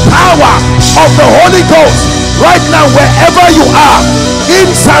 The power of the Holy Ghost right now, wherever you are,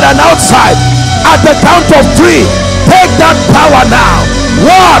 inside and outside, at the count of 3, take that power now. 1,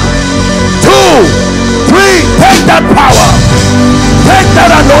 2, 3. Take that power, take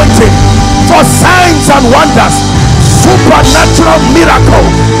that anointing for signs and wonders, supernatural miracles.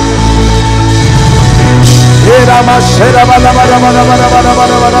 The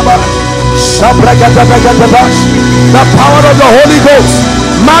power of the Holy Ghost.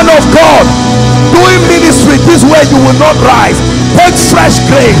 Man of God, doing ministry this way, you will not rise. Take fresh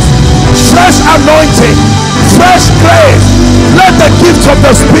grace, fresh anointing, fresh grace. Let the gifts of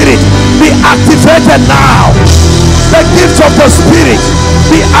the Spirit be activated now. The gifts of the Spirit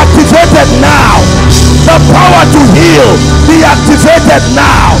be activated now. The power to heal be activated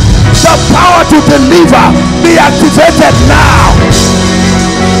now. The power to deliver be activated now.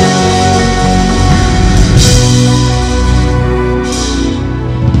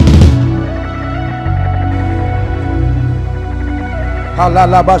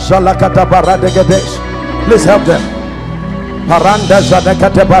 Please help them.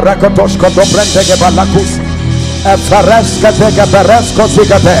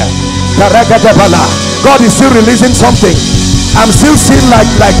 God is still releasing something. I'm still seeing like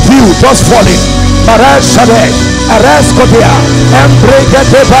dew just falling.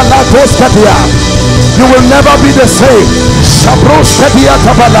 You will never be the same.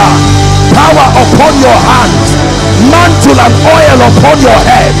 Power upon your hands, mantle and oil upon your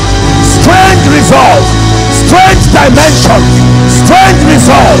head. Strange results, strange dimension, strange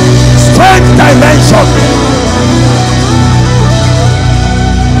results, strange dimension.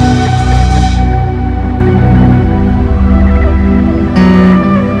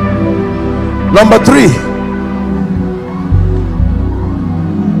 Number 3,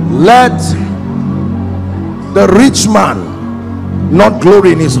 let the rich man not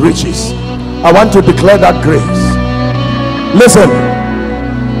glory in his riches. I want to declare that grace. Listen,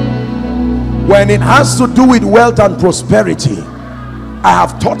 when it has to do with wealth and prosperity, I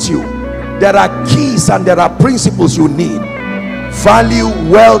have taught you there are keys and there are principles you need. Value,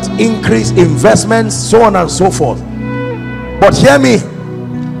 wealth, increase, investments, so on and so forth. But hear me,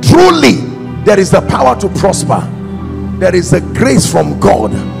 truly there is the power to prosper. There is a grace from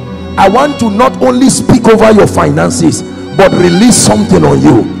God. I want to not only speak over your finances, but release something on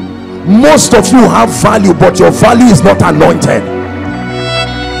you. Most of you have value, but your value is not anointed.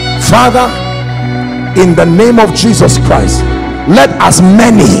 Father, in the name of Jesus Christ, let as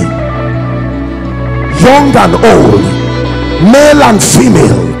many, young and old, male and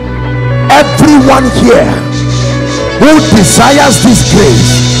female, everyone here who desires this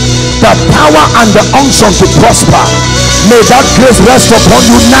grace, the power and the unction to prosper, may that grace rest upon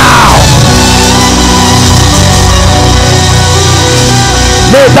you now.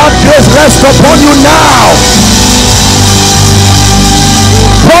 May that grace rest upon you now.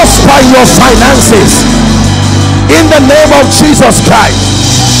 Prosper in your finances in the name of Jesus Christ.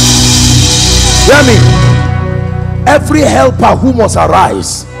 Hear me. Every helper who must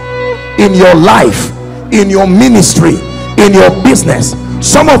arise in your life, in your ministry, in your business,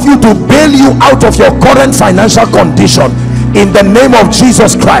 some of you, to bail you out of your current financial condition, in the name of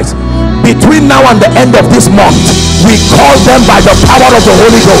Jesus Christ. Between now and the end of this month, we call them by the power of the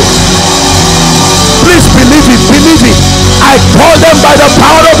Holy Ghost. Please believe it, believe it. I call them by the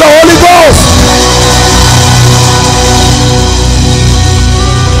power of the Holy Ghost.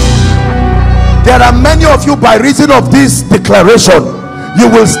 There are many of you, by reason of this declaration, you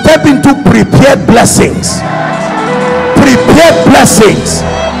will step into prepared blessings. Prepared blessings.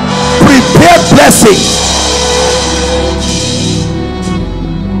 Prepared blessings.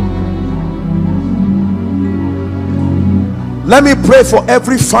 Let me pray for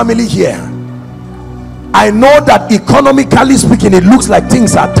every family here. I know that economically speaking, it looks like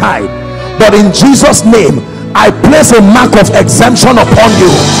things are tight, but in Jesus' name, I place a mark of exemption upon you,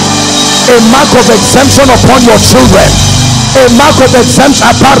 a mark of exemption upon your children, a mark of exemption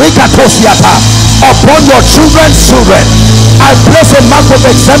upon your children's children. I place a mark of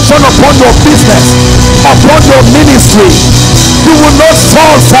exemption upon your business, upon your ministry. You will not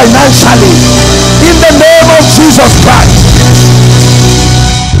fall financially in the name of Jesus Christ.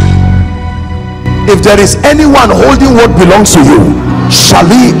 If there is anyone holding what belongs to you,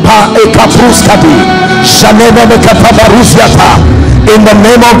 in the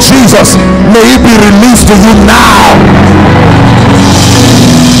name of Jesus, may it be released to you now.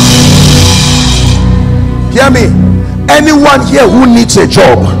 Hear me. Anyone here who needs a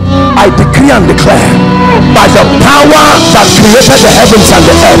job, I decree and declare, by the power that created the heavens and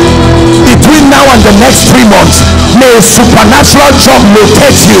the earth, between now and the next 3 months, may a supernatural job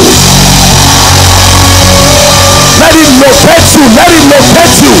locate you. Let it locate you. Let it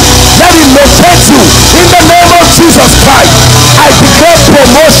locate you. Let it locate you. In the name of Jesus Christ, I declare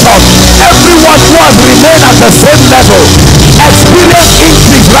promotion. Everyone who has remained at the same level, experience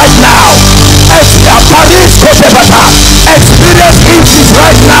increase right now. Experience increase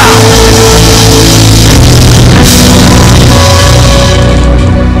right now.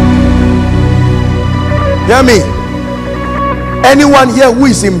 Hear me. Anyone here who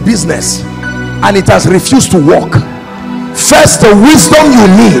is in business and it has refused to work, first, the wisdom you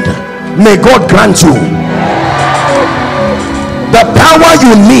need, may God grant you. The power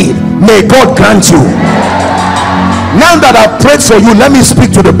you need, may God grant you. Now that I've prayed for you, let me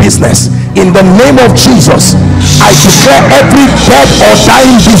speak to the business. In the name of Jesus, I declare every dead or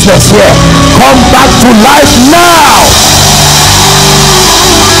dying business here, come back to life now.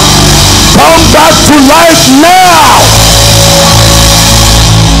 Come back to life now.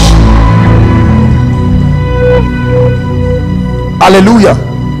 Hallelujah.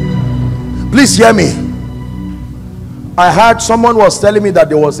 Please hear me. I heard someone was telling me that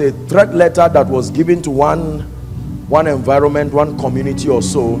there was a threat letter that was given to one environment, one community or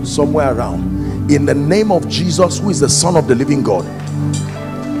so, somewhere around. In the name of Jesus, who is the Son of the living God,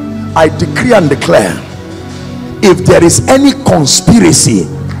 I decree and declare, if there is any conspiracy,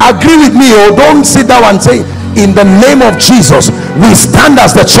 agree with me, or don't sit down and say, in the name of Jesus, we stand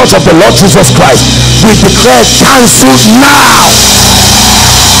as the church of the Lord Jesus Christ. We declare cancelled now.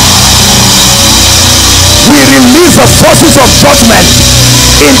 We release the forces of judgment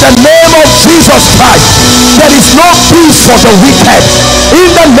in the name of Jesus Christ. There is no peace for the wicked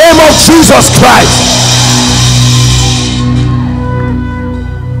in the name of Jesus Christ.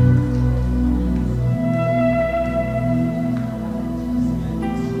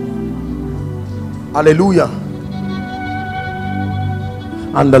 Hallelujah.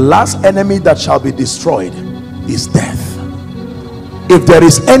 And the last enemy that shall be destroyed is death. If there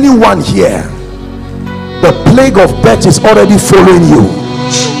is anyone here, the plague of death is already following you.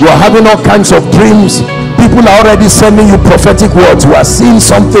 You are having all kinds of dreams. People are already sending you prophetic words. You are seeing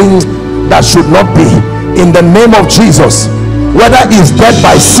something that should not be. In the name of Jesus, whether it's death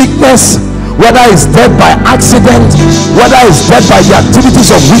by sickness, whether it's death by accident, whether it's death by the activities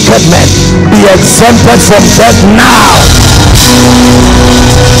of wicked men, be exempted from death now.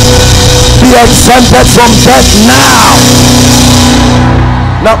 Be exempted from death now.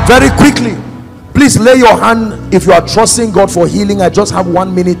 Now, very quickly, please lay your hand if you are trusting God for healing. I just have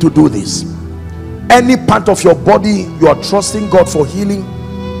 1 minute to do this. Any part of your body you are trusting God for healing,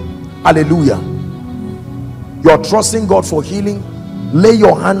 hallelujah, you are trusting God for healing, lay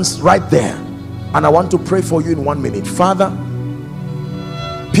your hands right there, and I want to pray for you in 1 minute. Father,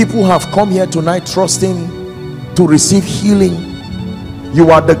 people have come here tonight trusting to receive healing.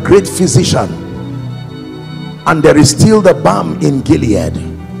 You are the great physician, and there is still the balm in Gilead.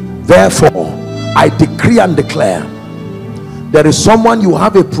 Therefore, I decree and declare, there is someone, you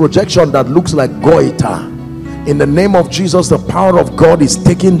have a projection that looks like goiter. In the name of Jesus, the power of God is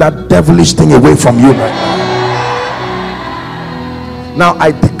taking that devilish thing away from you right now. Now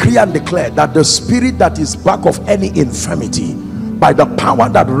I decree and declare that the spirit that is back of any infirmity, by the power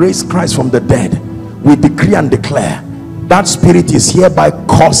that raised Christ from the dead, we decree and declare that spirit is hereby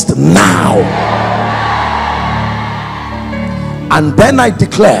cursed now. And then I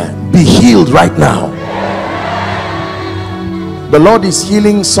declare, be healed right now. The Lord is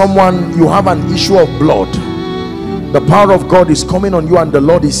healing someone. You have an issue of blood. The power of God is coming on you, and the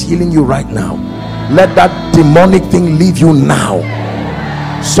Lord is healing you right now. Let that demonic thing leave you now.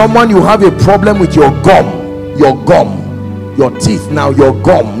 Someone, you have a problem with your gum, your teeth. Now your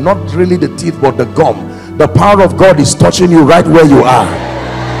gum, not really the teeth but the gum, the power of God is touching you right where you are,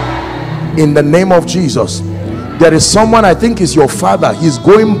 in the name of Jesus. There is someone, I think is your father, he's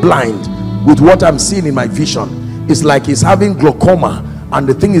going blind with what I'm seeing in my vision. It's like he's having glaucoma and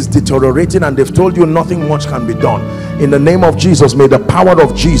the thing is deteriorating, and they've told you nothing much can be done. In the name of Jesus, may the power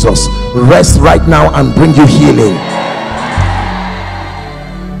of Jesus rest right now and bring you healing.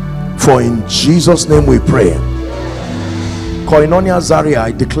 For in Jesus' name we pray. Koinonia Zaria,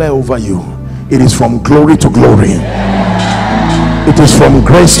 I declare over you, it is from glory to glory. It is from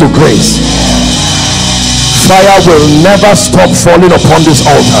grace to grace. Fire will never stop falling upon this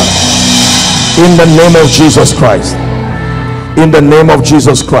altar. In the name of Jesus Christ. In the name of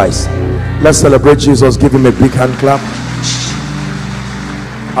Jesus Christ. Let's celebrate Jesus. Give him a big hand clap.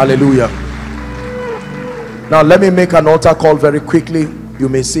 Hallelujah. Now let me make an altar call very quickly. You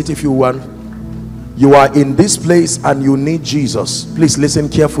may sit if you want. You are in this place and you need Jesus. Please listen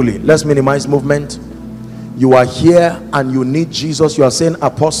carefully. Let's minimize movement. You are here and you need Jesus. You are saying,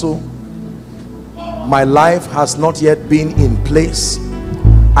 Apostle, my life has not yet been in place.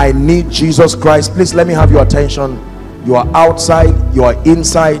 I need Jesus Christ. Please let me have your attention. You are outside, you are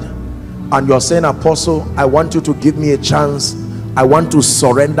inside, and you are saying, Apostle, I want you to give me a chance. I want to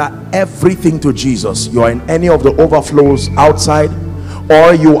surrender everything to Jesus. You are in any of the overflows outside,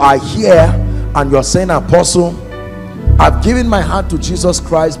 or you are here and you are saying, Apostle, I've given my heart to Jesus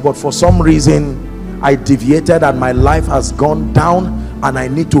Christ, but for some reason I deviated and my life has gone down and I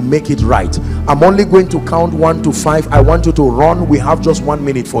need to make it right. I'm only going to count 1 to 5. I want you to run. We have just 1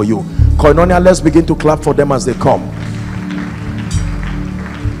 minute for you. Koinonia, let's begin to clap for them as they come.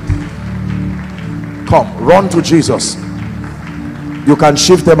 Come, run to Jesus. You can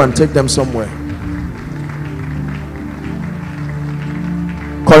shift them and take them somewhere.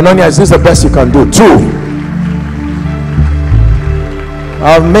 Koinonia, is this the best you can do? 2.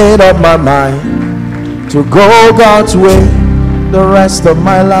 I've made up my mind to go God's way the rest of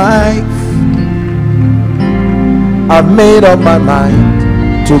my life. I've made up my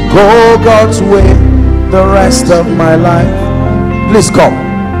mind to go God's way the rest of my life. Please come.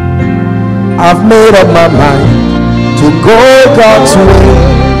 I've made up my mind to go God's way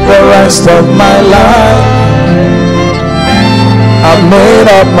the rest of my life. I've made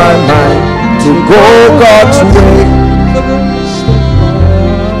up my mind to go God's way.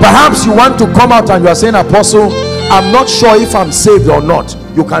 Perhaps you want to come out and you are saying, Apostle, I'm not sure if I'm saved or not.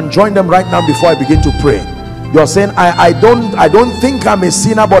 You can join them right now before I begin to pray. You're saying, I don't think I'm a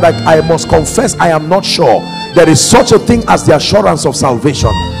sinner, but I must confess I am not sure. There is such a thing as the assurance of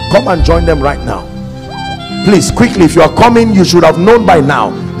salvation. Come and join them right now. Please, quickly, if you are coming, you should have known by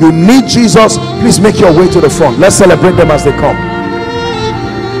now. You need Jesus. Please make your way to the front. Let's celebrate them as they come.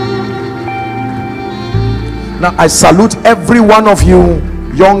 Now, I salute every one of you,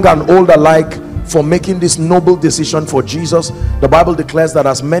 young and old alike, for making this noble decision for Jesus. The Bible declares that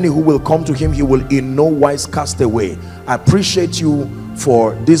as many who will come to him, he will in no wise cast away. I appreciate you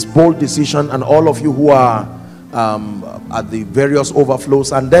for this bold decision, and all of you who are at the various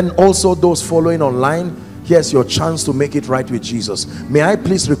overflows, and then also those following online. Here's your chance to make it right with Jesus. May I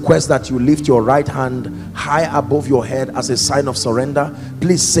please request that you lift your right hand high above your head as a sign of surrender.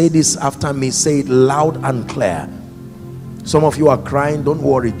 Please say this after me. Say it loud and clear. Some of you are crying. Don't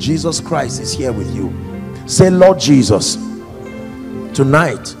worry, Jesus Christ is here with you. Say, Lord Jesus,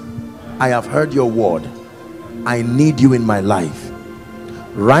 tonight I have heard your word. I need you in my life.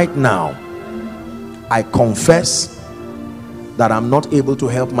 Right now I confess that I'm not able to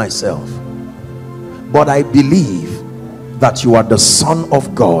help myself, but I believe that you are the Son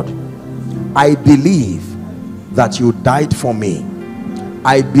of God. I believe that you died for me.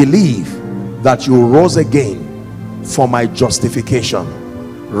 I believe that you rose again for my justification.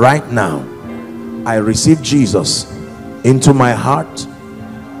 Right now I receive Jesus into my heart.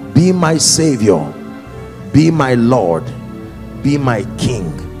 Be my Savior, be my Lord, be my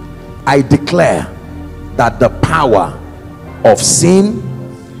King. I declare that the power of sin,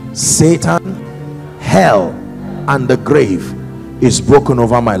 Satan, hell, and the grave is broken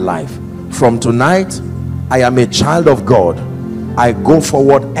over my life. From tonight, I am a child of God. I go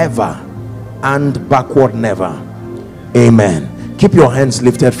forward ever and backward never. Amen. Keep your hands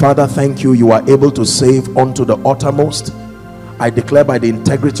lifted. Father, thank you. You are able to save unto the uttermost. I declare by the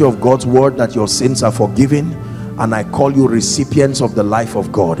integrity of God's word that your sins are forgiven, and I call you recipients of the life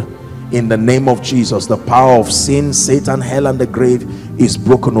of God. In the name of Jesus, the power of sin, Satan, hell, and the grave is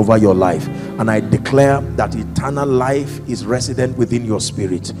broken over your life. And I declare that eternal life is resident within your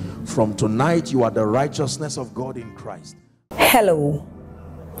spirit. From tonight, you are the righteousness of God in Christ. Hello.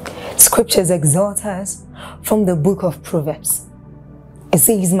 Scriptures exhort us from the book of Proverbs. It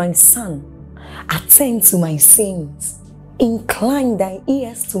says, my son, attend to my sayings. Incline thy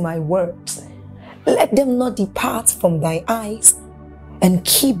ears to my words. Let them not depart from thy eyes, and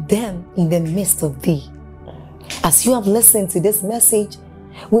keep them in the midst of thee. As you have listened to this message,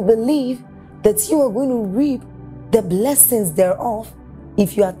 we believe that you are going to reap the blessings thereof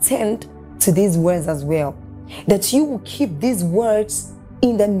if you attend to these words as well. That you will keep these words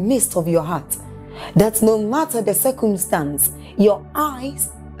in the midst of your heart. That no matter the circumstance, your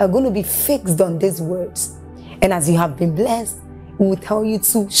eyes are going to be fixed on these words. And as you have been blessed, we will tell you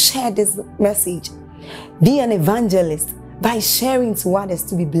to share this message. Be an evangelist by sharing to others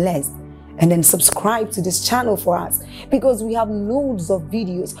to be blessed, and then subscribe to this channel for us, because we have loads of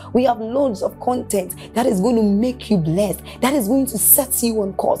videos, we have loads of content that is going to make you blessed, that is going to set you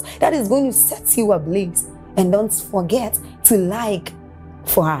on course, that is going to set you ablaze. And don't forget to like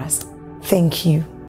for us. Thank you.